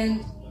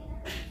and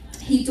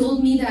he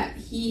told me that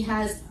he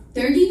has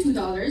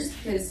 $32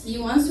 because he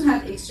wants to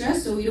have extra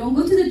so we don't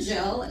go to the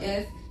jail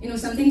if,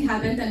 something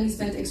happened and we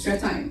spent extra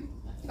time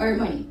or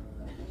money.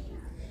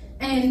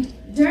 And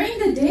during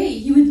the day,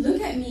 he would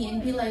look at me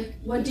and be like,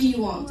 what do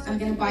you want? I'm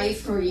going to buy it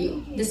for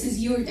you. This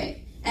is your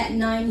day at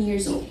 9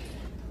 years old.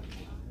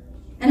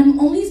 And I'm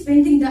only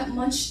spending that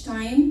much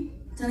time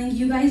telling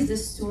you guys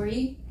this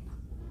story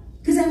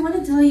because I want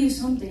to tell you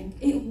something.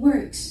 It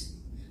works.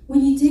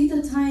 When you take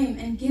the time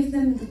and give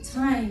them the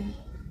time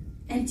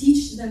and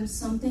teach them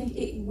something,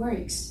 it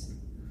works.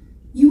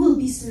 You will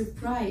be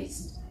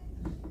surprised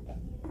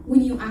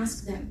when you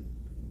ask them.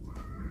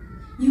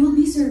 You will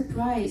be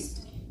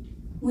surprised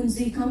when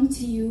they come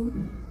to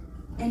you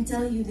and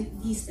tell you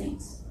these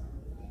things.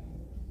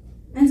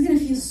 And it's going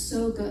to feel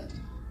so good.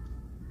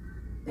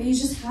 But you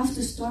just have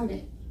to start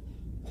it.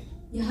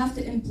 You have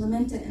to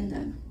implement it in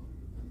them.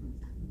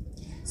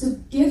 So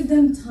give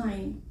them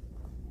time.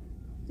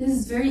 This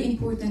is very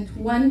important,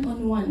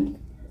 one-on-one.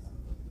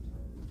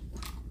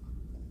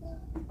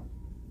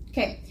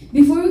 Okay,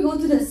 before we go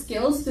to the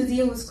skills to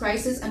deal with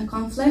crisis and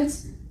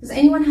conflicts, does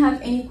anyone have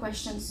any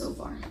questions so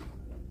far?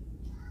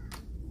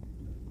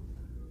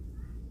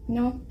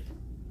 No?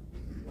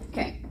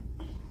 Okay.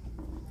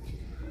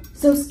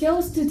 So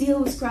skills to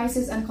deal with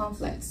crisis and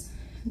conflicts.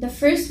 The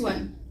first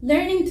one,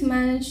 learning to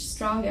manage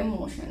strong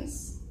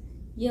emotions.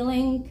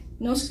 Yelling,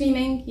 no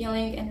screaming,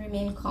 yelling, and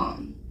remain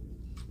calm.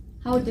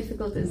 How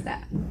difficult is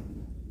that?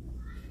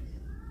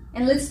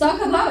 And let's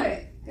talk about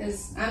it,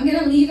 because I'm going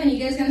to leave and you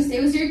guys are going to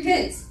stay with your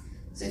kids.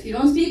 So if you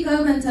don't speak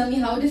up and tell me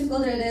how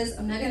difficult it is,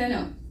 I'm not going to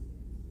know.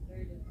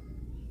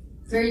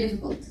 Very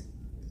difficult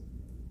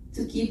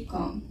to keep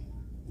calm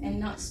and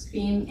not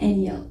scream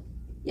and yell.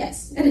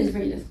 Yes, it is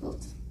very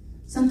difficult.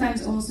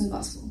 Sometimes almost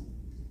impossible.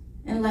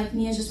 And like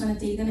me, I just want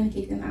to take them and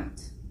kick them out.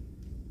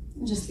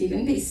 And just leave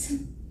in peace.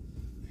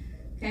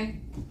 Okay?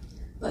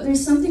 But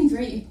there's something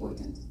very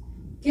important.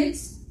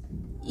 Kids,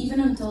 even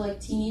until like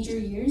teenager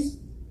years,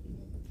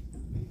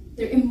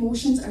 their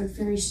emotions are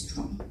very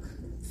strong.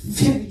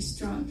 Very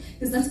strong.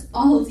 Because that's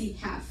all they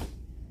have.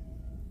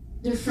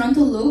 Their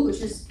frontal lobe,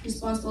 which is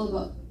responsible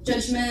about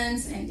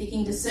judgments and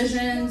taking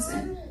decisions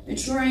and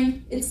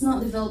maturing, it's not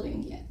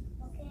developing yet.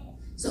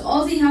 So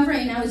all they have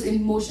right now is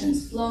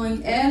emotions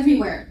flowing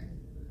everywhere.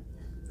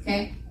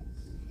 Okay?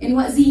 And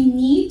what they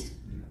need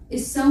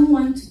is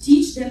someone to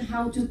teach them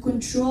how to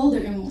control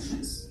their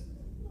emotions.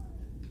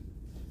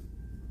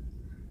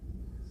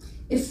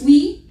 If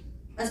we,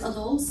 as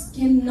adults,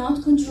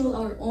 cannot control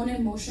our own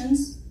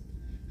emotions,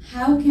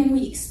 how can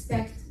we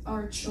expect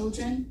our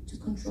children to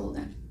control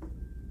them?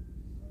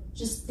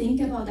 Just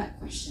think about that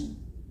question.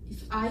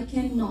 If I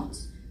cannot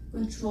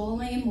control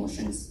my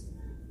emotions,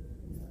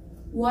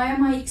 why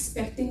am I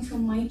expecting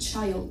from my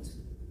child,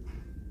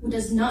 who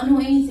does not know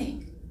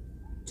anything,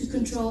 to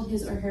control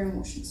his or her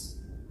emotions?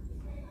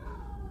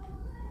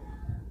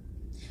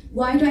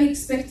 Why do I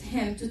expect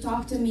him to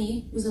talk to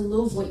me with a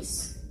low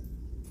voice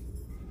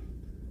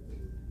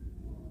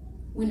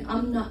when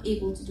I'm not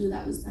able to do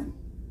that with them?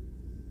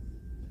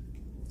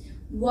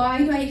 Why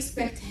do I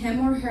expect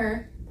him or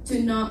her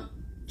to not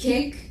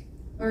kick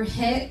or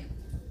hit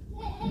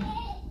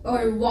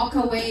or walk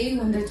away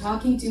when they're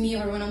talking to me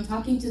or when I'm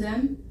talking to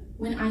them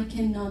when I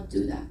cannot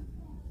do that?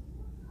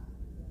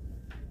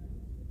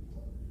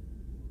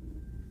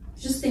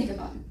 Just think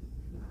about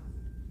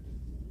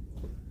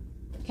it.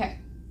 Okay.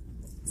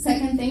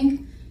 Second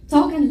thing,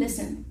 talk and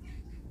listen.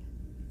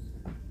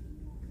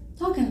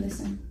 Talk and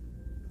listen.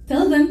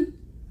 Tell them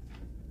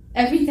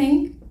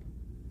everything,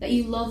 that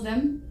you love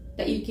them,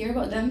 that you care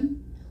about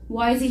them,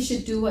 why they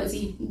should do what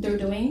they're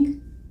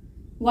doing,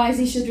 why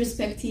they should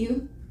respect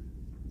you.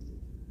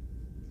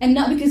 And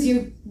not because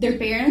you're their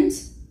parent,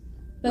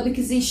 but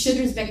because they should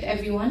respect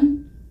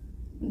everyone.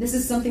 This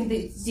is something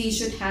that they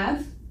should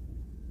have,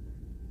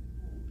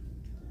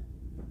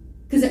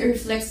 because it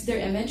reflects their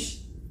image.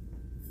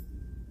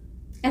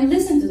 And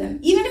listen to them,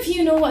 even if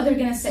you know what they're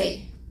gonna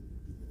say.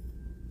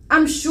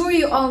 I'm sure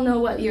you all know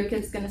what your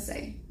kid's gonna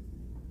say.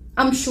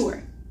 I'm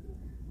sure.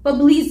 But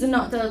please do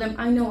not tell them,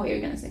 I know what you're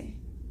gonna say.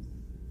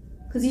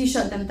 Because you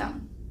shut them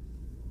down.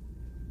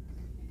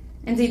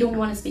 And they don't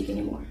want to speak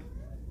anymore.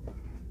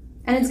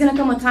 And it's gonna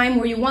come a time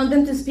where you want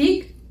them to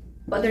speak,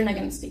 but they're not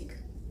gonna speak.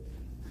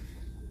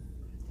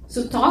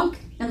 So talk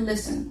and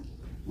listen.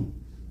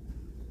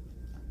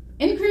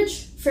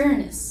 Encourage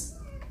fairness.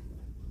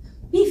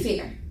 Be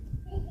fair.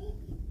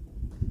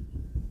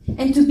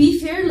 And to be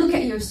fair, look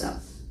at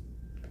yourself.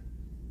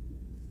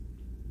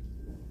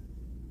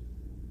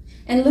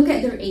 And look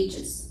at their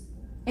ages.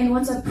 And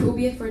what's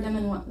appropriate for them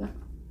and what not.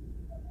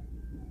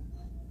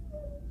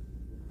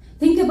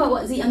 Think about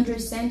what they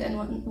understand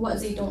and what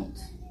they don't.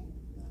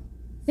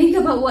 Think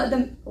about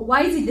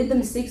why they did the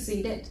mistakes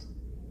they did.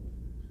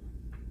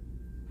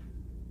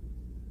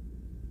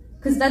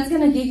 Because that's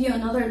going to give you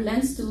another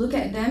lens to look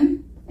at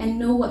them and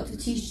know what to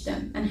teach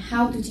them and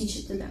how to teach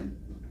it to them.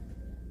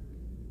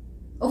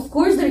 Of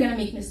course they're going to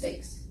make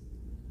mistakes.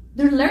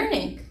 They're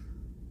learning.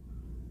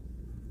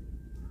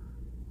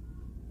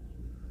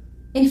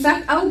 In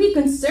fact, I would be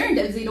concerned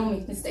if they don't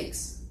make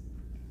mistakes.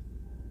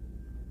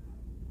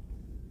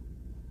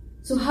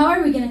 So how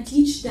are we going to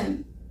teach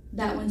them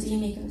that when they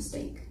make a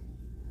mistake?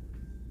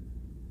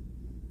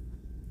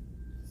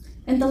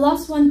 And the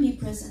last one, be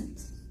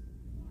present.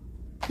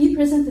 Be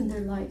present in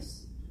their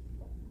lives.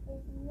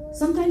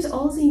 Sometimes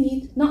all they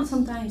need, not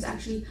sometimes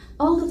actually,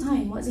 all the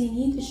time, what they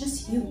need is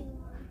just you.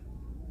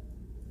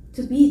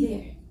 To be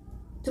there,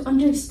 to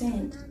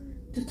understand,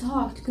 to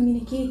talk, to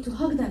communicate, to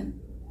hug them,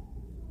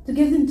 to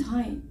give them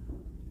time.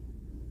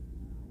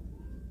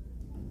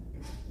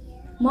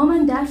 Mom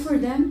and dad, for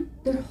them,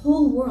 their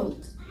whole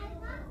world.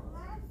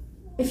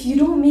 If you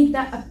don't make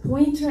that a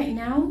point right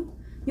now,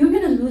 you're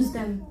gonna lose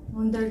them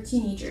when they're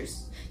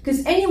teenagers.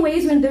 Because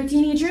anyways, when they're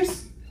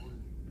teenagers,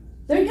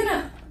 they're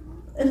gonna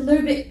a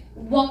little bit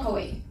walk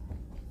away.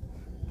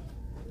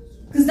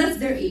 Because that's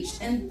their age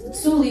and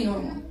it's totally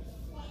normal.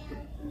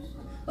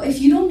 But if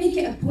you don't make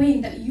it a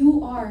point that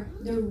you are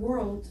their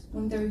world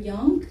when they're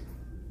young,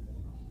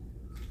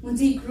 when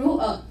they grow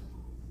up,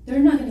 they're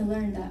not gonna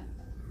learn that.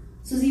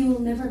 So they will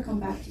never come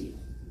back to you.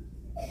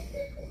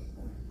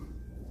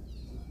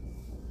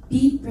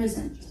 Be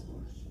present.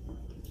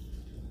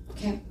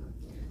 Okay.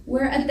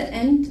 We're at the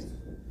end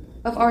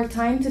of our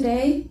time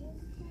today,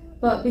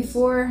 but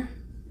before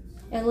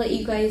I let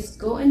you guys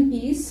go in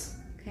peace,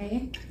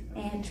 okay,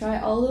 and try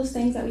all those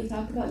things that we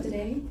talked about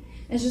today,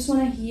 I just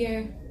want to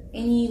hear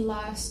any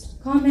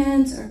last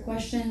comments or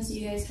questions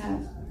you guys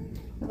have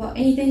about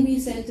anything we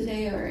said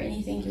today or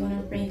anything you want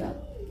to bring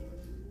up.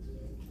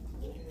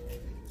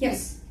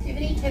 Yes? Do you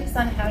have any tips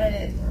on how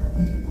to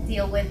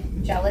deal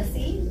with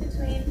jealousy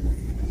between,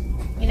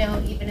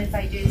 even if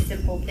I do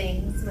simple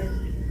things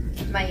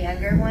with my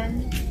younger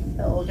one,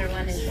 the older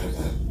one is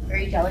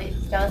very jealous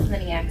and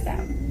then he acts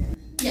out?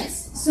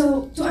 Yes.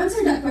 So to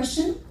answer that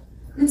question,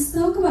 let's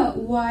talk about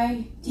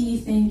why do you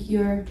think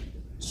your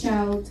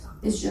child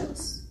is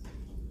jealous?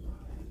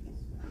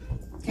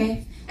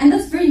 Okay? And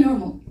that's very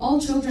normal. All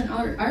children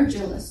are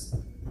jealous.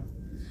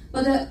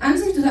 But the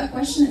answer to that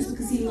question is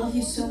because they love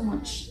you so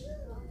much.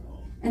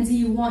 And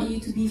they want you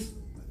to be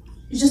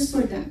just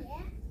for them.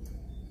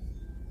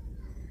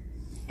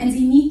 And they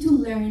need to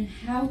learn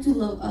how to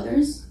love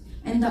others,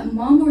 and that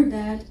mom or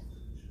dad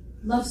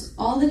loves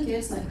all the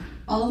kids, like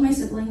all of my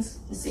siblings,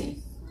 the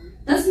same.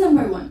 That's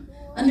number one.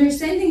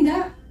 Understanding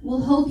that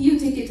will help you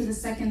take it to the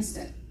second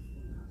step.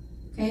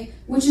 Okay?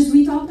 Which is,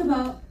 we talked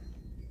about,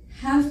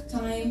 have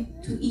time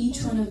to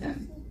each one of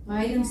them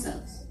by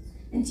themselves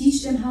and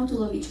teach them how to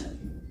love each other.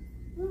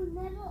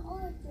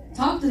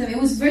 Talk to them. It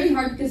was very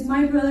hard because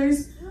my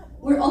brothers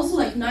were also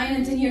like 9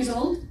 and 10 years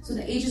old, so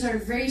the ages are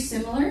very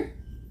similar.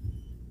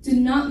 To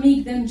not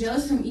make them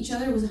jealous from each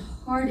other was a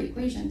hard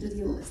equation to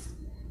deal with.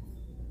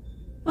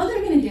 But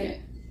they're gonna get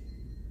it.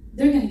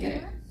 They're gonna get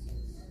it.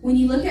 When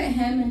you look at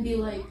him and be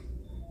like,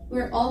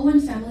 we're all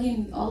one family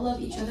and we all love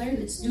each other,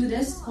 let's do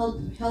this,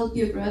 help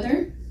your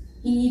brother.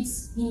 He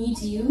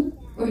needs you,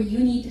 or you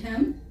need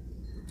him.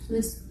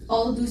 Let's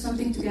all do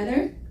something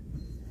together.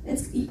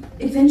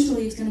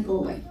 Eventually it's gonna go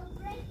away.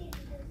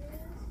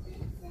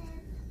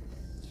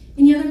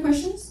 Any other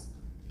questions?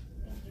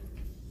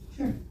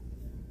 Sure.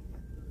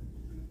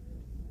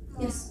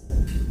 Yes.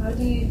 How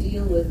do you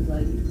deal with, how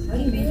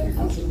do you make your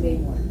house obey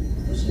more?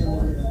 Pushing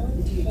order?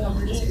 Do you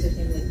use a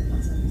thing like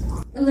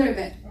consensus? A little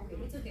bit. Okay,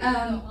 it's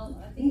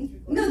okay.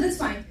 No, that's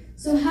fine.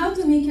 So how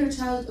to make your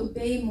child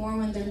obey more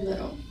when they're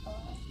little?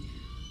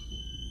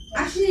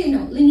 Actually,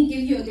 no. Let me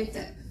give you a good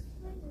tip.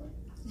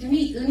 Let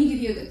me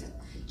give you a good tip.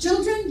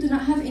 Children do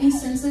not have any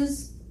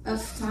senses of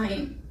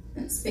time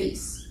and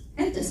space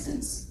and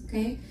distance,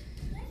 okay?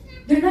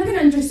 They're not going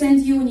to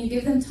understand you when you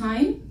give them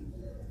time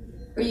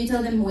or you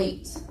tell them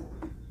wait,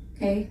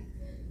 okay?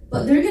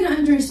 But they're going to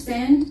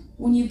understand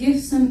when you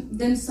give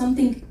them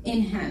something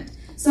in hand.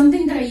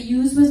 Something that I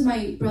use with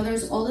my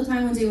brothers all the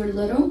time when they were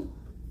little,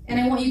 and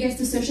I want you guys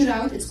to search it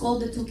out. It's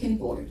called the token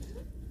board.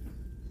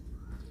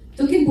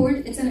 Token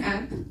board, it's an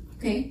app,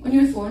 okay, on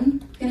your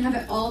phone. You can have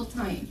it all the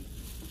time.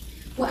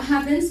 what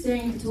happens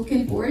during the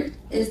token board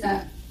is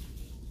that,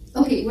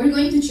 okay, we're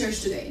going to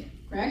church today,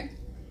 correct?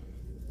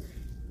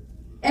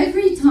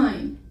 Every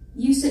time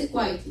you sit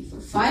quietly for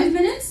 5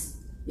 minutes,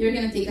 you're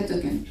going to take a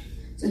token.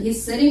 So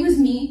he's sitting with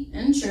me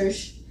in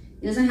church.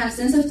 He doesn't have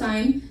sense of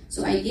time,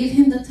 so I give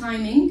him the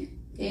timing,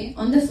 okay,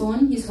 on the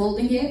phone. He's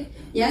holding it.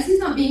 Yes, he's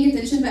not paying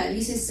attention, but at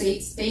least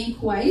he's staying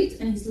quiet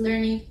and he's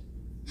learning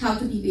how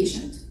to be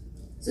patient.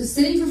 So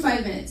sitting for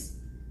 5 minutes.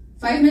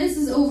 5 minutes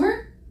is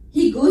over,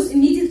 he goes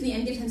immediately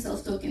and gives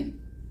himself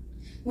token.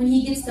 When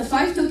he gets the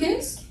 5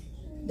 tokens,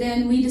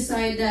 then we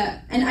decide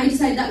that, and I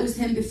decide that with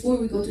him before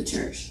we go to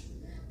church,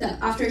 that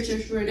after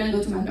church we're going to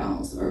go to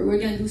McDonald's or we're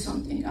going to do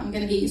something. I'm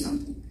going to get you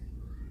something.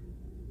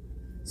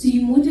 So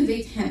you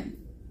motivate him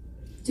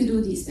to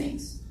do these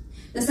things.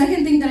 The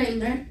second thing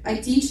that I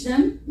teach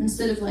them,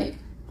 instead of like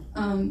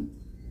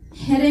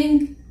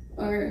hitting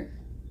or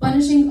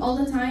punishing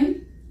all the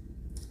time,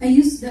 I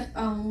use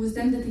with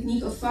them the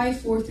technique of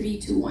 5, 4,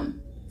 3, 2,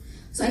 1.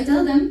 So I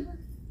tell them,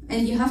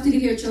 and you have to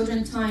give your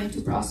children time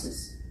to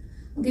process.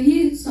 I'll give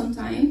you some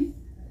time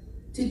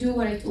to do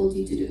what I told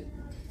you to do.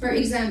 For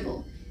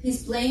example,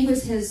 he's playing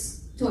with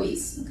his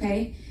toys,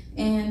 okay?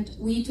 And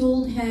we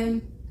told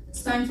him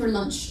it's time for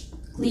lunch,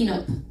 clean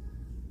up.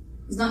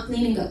 He's not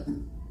cleaning up.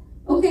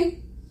 Okay,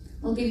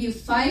 I'll give you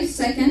 5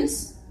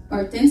 seconds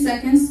or 10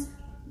 seconds,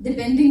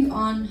 depending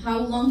on how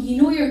long you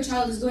know your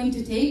child is going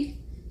to take.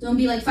 Don't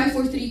be like 5,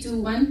 4, 3,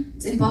 2, 1.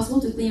 It's impossible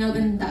to clean up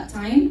in that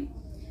time.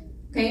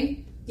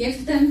 Okay,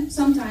 give them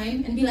some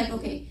time and be like,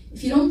 okay,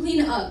 if you don't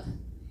clean up,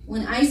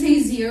 when I say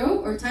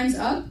 0 or time's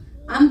up,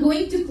 I'm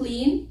going to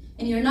clean,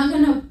 and you're not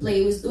going to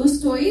play with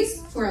those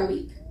toys for a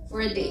week,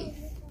 for a day,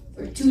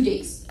 for 2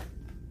 days,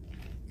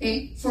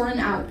 okay, for an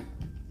hour.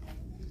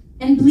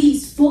 And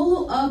please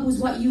follow up with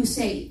what you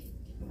say.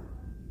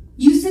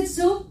 You said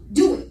so,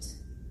 do it.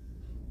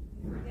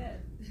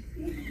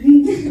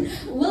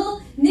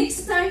 Well,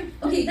 next time,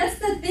 okay, that's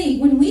the thing.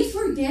 When we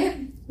forget,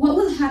 what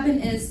will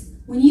happen is,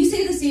 when you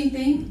say the same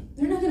thing,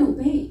 they're not going to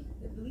obey.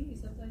 Believe me,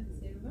 sometimes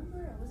they say,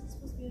 remember, I wasn't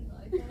supposed to be in the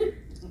iPad?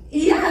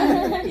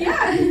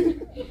 Yeah.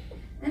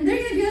 And they're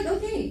going to be like,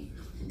 okay.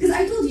 Because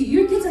I told you,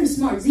 your kids are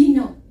smart. They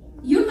know.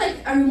 You're like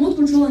a remote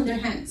control in their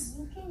hands.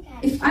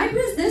 If I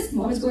press this,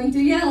 mom is going to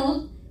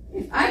yell.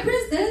 If I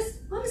press this,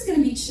 mom is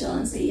going to be chill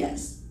and say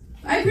yes.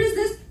 If I press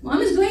this, mom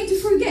is going to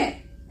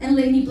forget and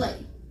let me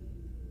play.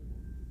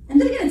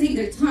 And they're going to take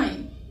their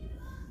time.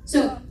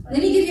 So, let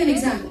me give you an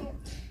example.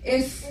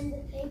 If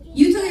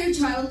you tell your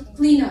child,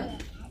 clean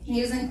up,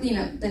 he doesn't clean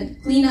up, then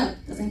clean up,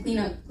 doesn't clean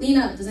up, clean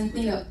up, doesn't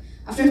clean up.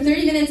 After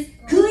 30 minutes,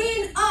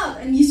 clean up,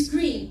 and you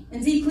scream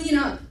and say clean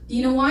up. Do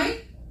you know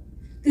why?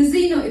 Because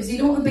they know if they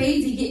don't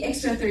obey, they get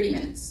extra 30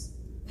 minutes.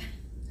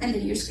 And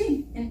then you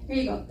scream, and here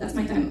you go, that's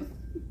my time up.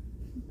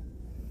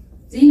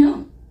 They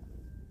know.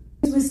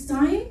 With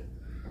time,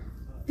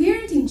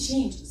 parenting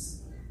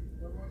changes.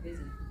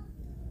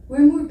 We're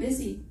more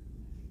busy.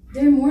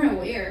 They're more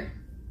aware.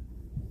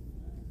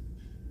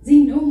 They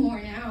know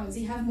more now.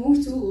 They have more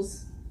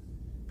tools.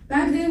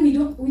 Back then, we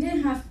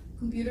didn't have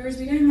computers.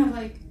 We didn't have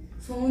like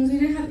phones. We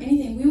didn't have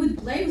anything. We would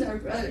play with our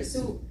brothers.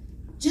 So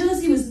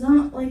jealousy was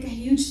not like a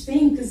huge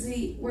thing because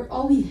they were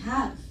all we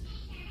had.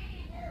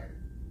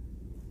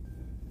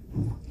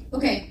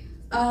 Okay.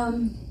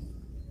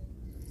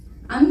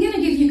 I'm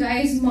gonna give you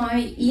guys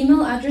my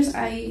email address.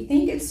 I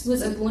think it's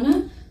with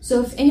Abuna.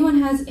 So if anyone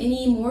has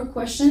any more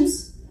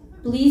questions,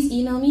 please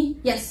email me.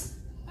 Yes.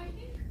 I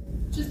think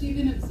just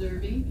even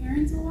observing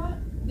parents a lot,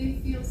 they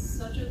feel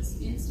such an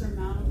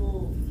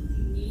insurmountable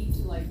need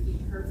to like be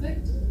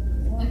perfect,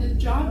 and the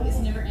job is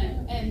never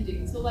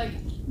ending. So like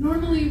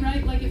normally,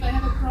 right? Like if I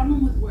have a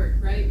problem with work,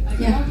 right? I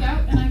can walk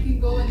out and I can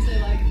go and say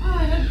like, oh,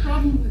 I had a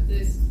problem with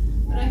this.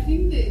 But I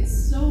think that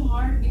it's so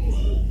hard because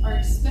we are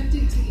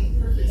expected to be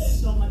perfect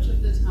so much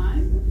of the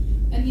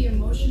time, and the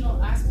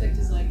emotional aspect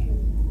is like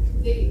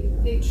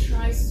they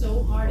try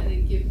so hard and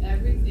they give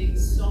everything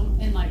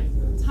and like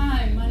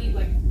time, money,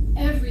 like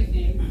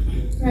everything.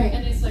 Right.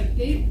 And it's like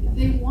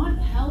they want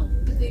help,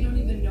 but they don't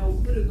even know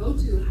who to go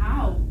to,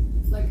 how,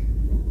 like,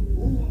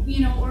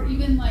 you know, or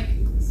even like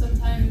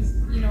sometimes,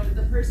 you know,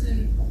 the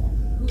person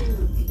who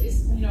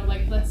is, you know,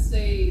 like let's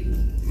say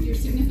your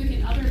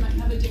significant other might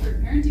have a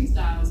different parenting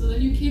style, so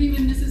then you can't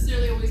even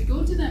necessarily always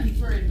go to them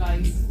for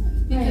advice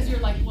because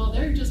you're like, well,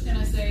 they're just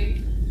gonna say,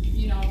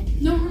 you know,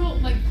 no rule,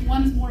 like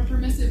one's more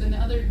permissive and the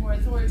other's more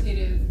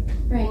authoritative,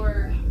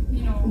 or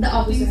you know, the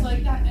opposite. Things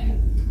like that.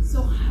 And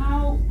so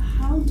how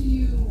do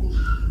you,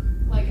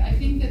 like, I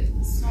think that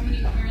so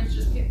many parents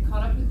just get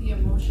caught up with the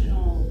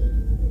emotional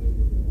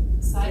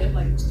side of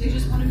like they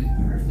just want to be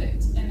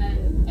perfect,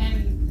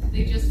 and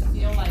they just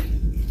feel like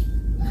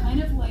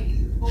kind of like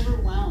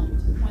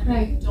overwhelmed when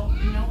they don't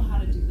know how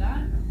to do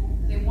that.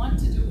 They want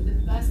to do the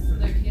best for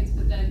their kids,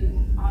 but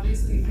then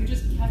obviously you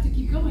just have to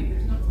keep going.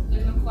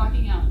 There's no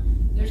clocking out.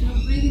 There's no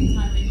breathing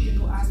time. Maybe you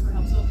can go ask for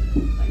help. So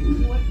like,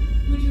 what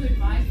would you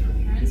advise for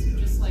parents who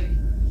just like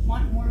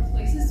want more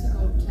places to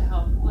go to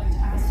help, like to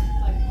ask,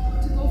 like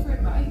to go for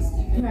advice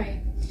even?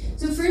 Right.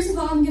 So first of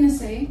all, I'm gonna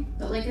say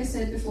that, like I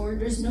said before,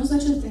 there's no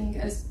such a thing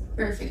as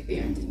perfect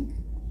parenting.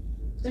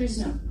 There's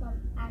no.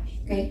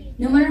 Okay?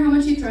 No matter how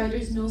much you try,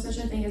 there's no such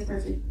a thing as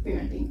perfect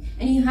parenting.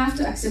 And you have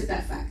to accept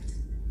that fact.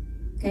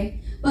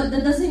 Okay? But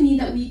that doesn't mean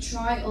that we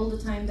try all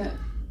the time that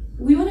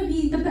we want to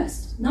be the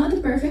best. Not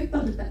the perfect,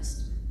 but the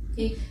best.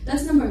 Okay?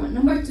 That's number one.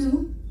 Number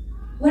two,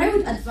 what I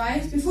would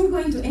advise before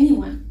going to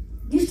anyone,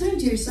 give time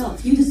to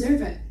yourself. You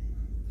deserve it.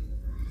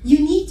 You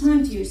need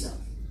time to yourself.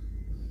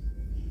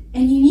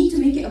 And you need to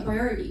make it a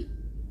priority.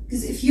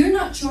 Because if you're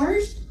not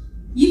charged,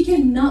 you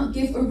cannot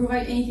give or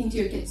provide anything to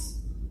your kids.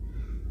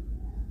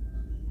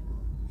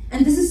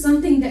 And this is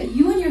something that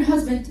you and your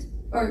husband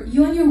or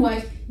you and your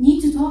wife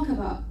need to talk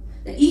about.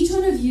 That each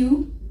one of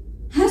you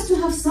has to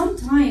have some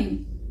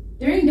time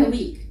during the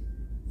week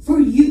for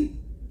you.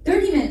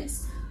 30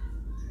 minutes.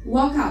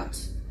 Walk out.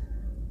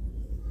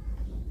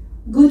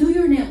 Go do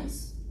your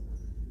nails.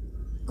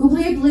 Go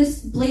play a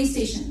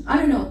PlayStation. I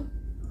don't know.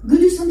 Go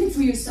do something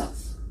for yourself.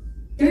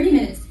 30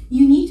 minutes.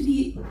 You need to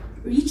be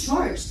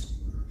recharged.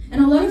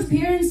 And a lot of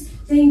parents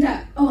think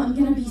that, oh, I'm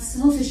going to be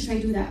selfish if I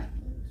do that.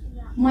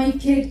 My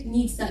kid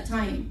needs that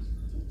time.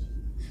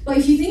 But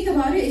if you think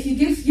about it, if you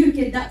give your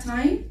kid that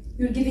time,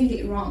 you're giving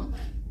it wrong.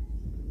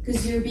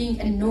 Because you're being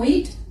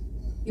annoyed,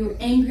 you're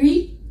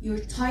angry, you're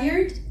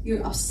tired,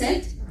 you're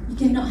upset, you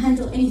cannot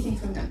handle anything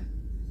from them.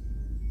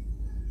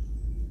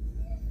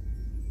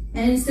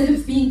 And instead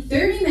of being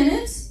 30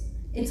 minutes,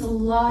 it's a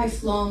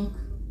lifelong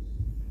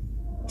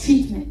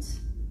treatment,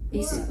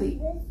 basically.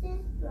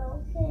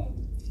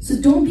 So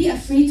don't be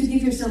afraid to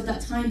give yourself that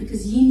time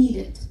because you need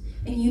it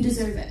and you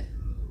deserve it.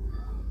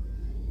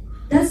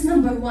 That's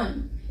number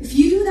one. If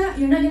you do that,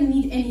 you're not going to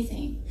need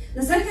anything.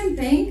 The second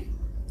thing,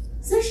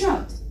 search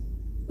out.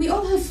 We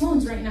all have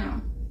phones right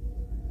now.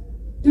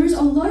 There's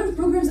a lot of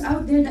programs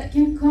out there that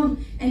can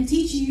come and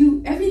teach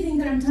you everything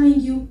that I'm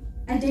telling you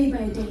a day by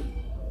a day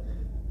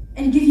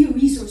and give you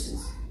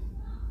resources.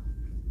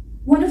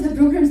 One of the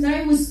programs that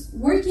I was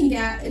working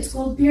at, it's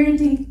called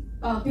Parenting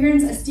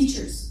Parents as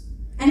Teachers,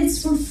 and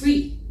it's for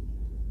free.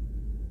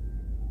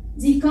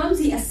 They come,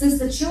 they assist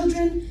the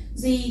children,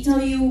 they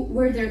tell you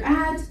where they're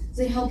at,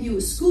 they help you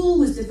with school,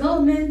 with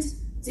development,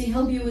 they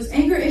help you with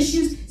anger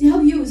issues, they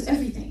help you with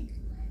everything.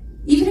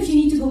 Even if you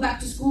need to go back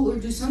to school or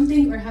do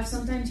something or have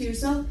some time to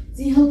yourself,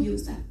 they help you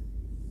with that.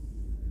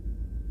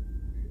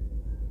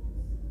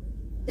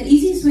 The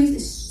easiest way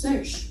is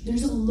search.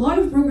 There's a lot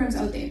of programs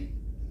out there.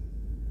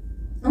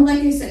 And like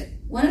I said,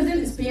 one of them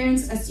is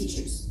Parents as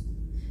Teachers.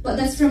 But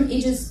that's from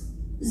ages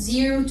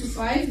 0 to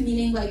 5,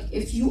 meaning like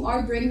if you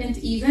are pregnant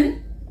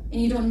even,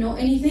 and you don't know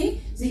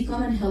anything, they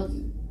come and help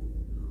you.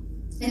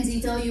 And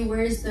they tell you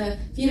where is the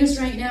fetus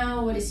right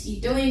now, what is he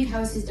doing,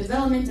 how is his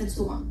development, and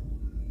so on.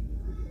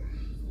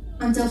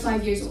 Until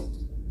 5 years old.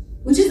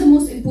 Which is the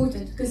most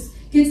important, because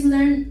kids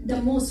learn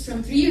the most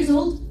from 3 years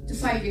old to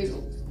 5 years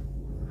old.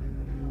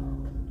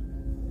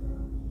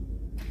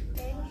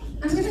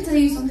 I'm going to tell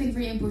you something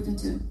very important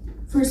too.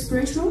 For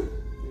spiritual,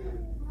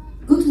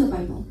 go to the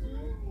Bible.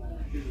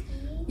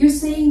 You're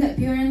saying that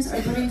parents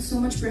are putting so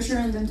much pressure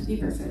on them to be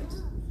perfect.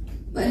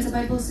 But as the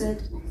Bible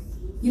said,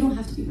 you don't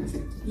have to be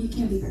perfect. You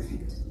can be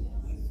perfect.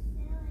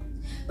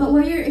 But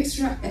what you're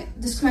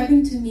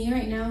describing to me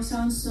right now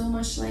sounds so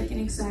much like an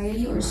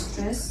anxiety or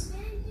stress,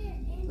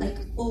 like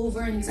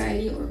over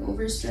anxiety or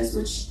over stress,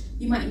 which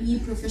you might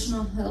need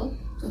professional help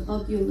to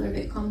help you a little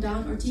bit calm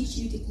down or teach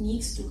you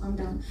techniques to calm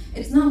down.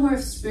 It's not more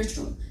of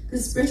spiritual,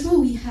 because spiritual,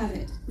 we have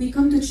it. We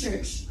come to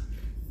church.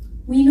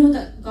 We know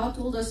that God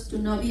told us to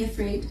not be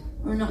afraid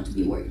or not to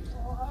be worried.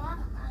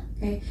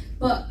 Okay,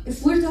 but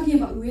if we're talking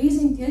about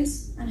raising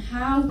kids and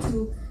how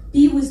to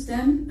be with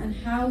them and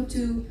how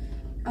to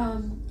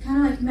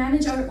kind of like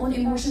manage our own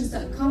emotions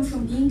that come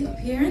from being a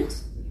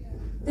parent,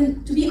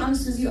 then to be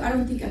honest with you, I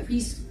don't think a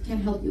priest can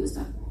help you with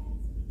that.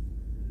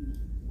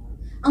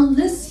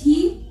 Unless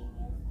he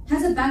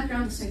has a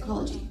background of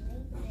psychology.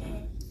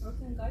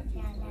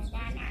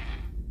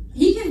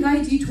 He can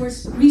guide you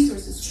towards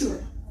resources,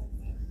 sure.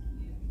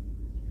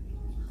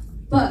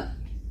 But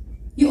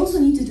you also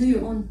need to do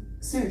your own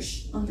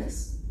search on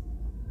this.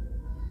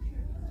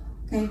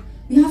 Okay?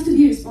 You have to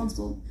be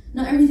responsible.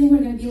 Not everything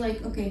we're going to be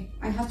like, okay,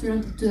 I have to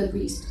run to the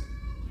priest.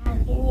 But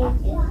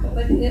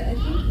I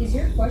think, is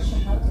your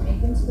question how to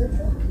make them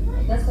spiritual?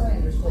 That's what I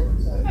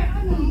understood. So.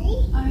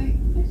 I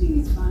think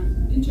it's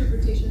fine.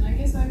 Interpretation. I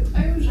guess I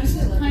was just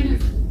kind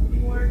of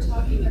more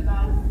talking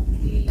about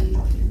the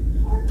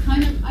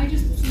kind of, I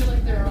just feel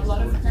like there are a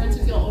lot of parents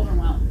who feel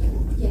overwhelmed.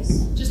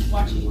 Yes. Just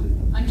watching.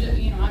 I'm just,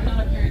 I'm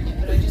not a parent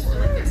yet, but I just feel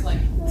like it's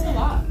a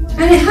lot.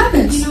 And it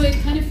happens.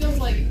 It kind of feels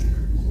like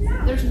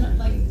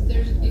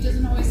it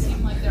doesn't always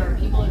seem like there are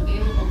people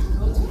available to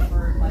go to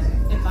for like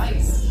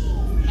advice.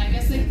 And I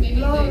guess like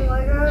maybe there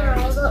are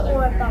just other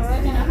parents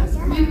that can ask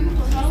maybe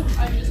for help.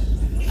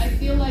 I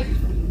feel like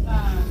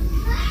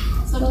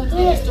sometimes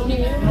they just don't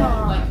even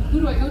know like who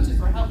do I go to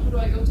for help? Who do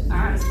I go to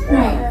ask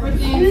for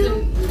things?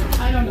 And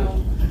I don't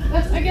know.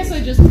 I guess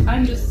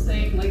I'm just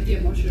saying like the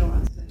emotional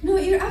aspect. No,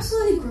 you're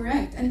absolutely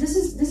correct. And this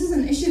is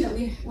an issue that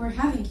we're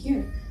having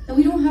here. That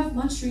we don't have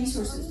much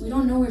resources. We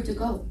don't know where to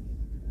go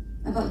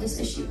about this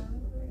issue.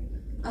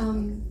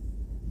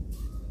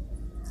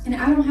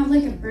 And I don't have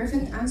like a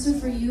perfect answer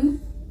for you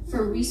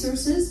for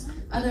resources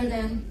other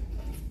than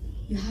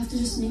you have to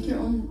just make your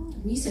own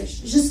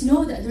research. Just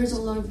know that there's a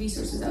lot of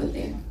resources out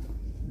there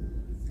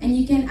and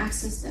you can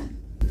access them.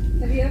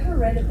 Have you ever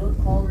read a book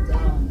called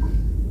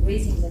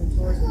Raising Them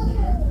Towards the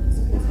Kingdom?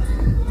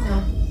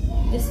 No.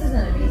 This is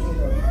an amazing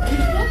book.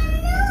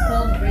 It's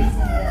called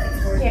Raising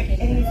Them Towards the I think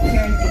Kingdom. it's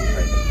parenting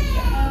for the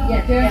kingdom.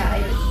 Yeah, Yeah, I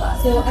just bought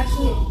it. So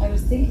actually, I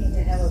was thinking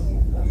to have a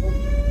book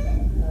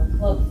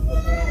club for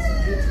parents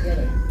and do it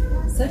together.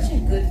 Such a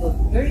good book,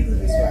 very good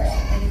resource,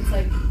 and it's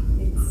like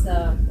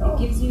it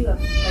gives you like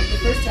the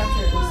first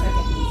chapter or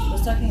second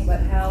was talking about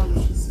how you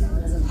should see them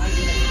as an icon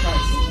of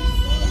Christ,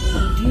 and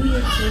when you view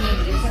your children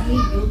differently,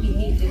 you'll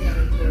behave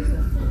differently towards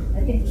them. I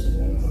think we should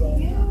read it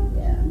together.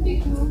 Yeah,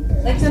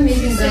 like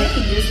amazing book.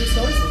 saying, there's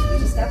resources. We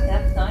just have to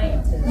have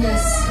time to.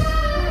 Yes.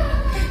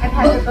 I've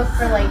had the book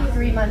for like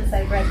 3 months.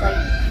 I've read like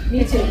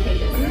 15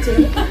 pages. Me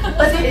too.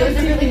 But it was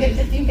a really good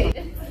 15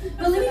 pages.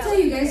 But let me tell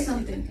you guys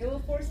something. It will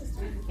force us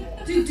to.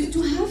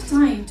 To have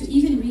time to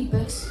even read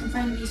books and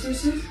find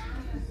resources,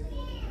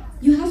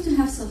 you have to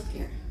have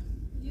self-care.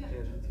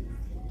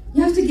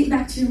 You have to get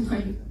back to your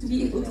mind to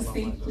be able to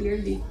think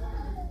clearly.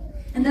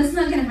 And that's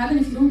not going to happen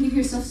if you don't give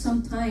yourself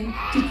some time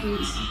to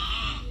breathe.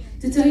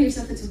 To tell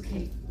yourself it's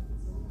okay.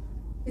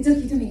 It's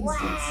okay to make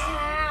mistakes.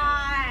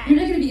 You're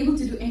not going to be able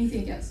to do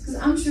anything else. Because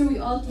I'm sure we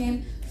all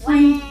can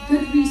find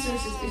good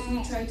resources if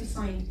we try to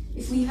find.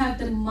 If we have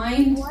the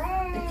mind,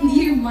 the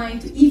clear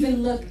mind to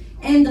even look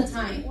and the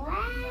time.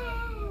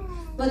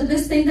 But the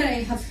best thing that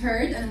I have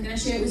heard, and I'm going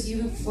to share it with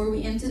you before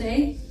we end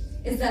today,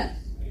 is that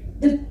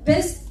the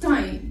best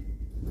time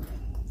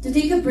to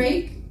take a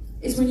break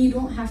is when you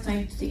don't have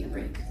time to take a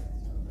break.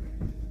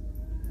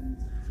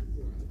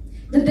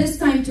 The best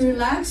time to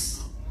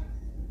relax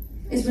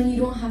is when you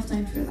don't have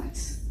time to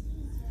relax.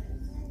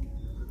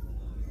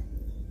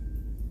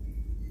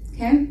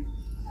 Okay?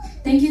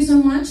 Thank you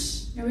so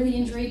much. I really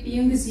enjoyed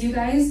being with you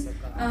guys.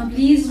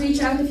 Please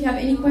reach out if you have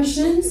any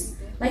questions.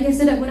 Like I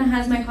said, Abuna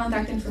has my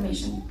contact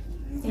information.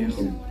 Thank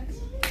you.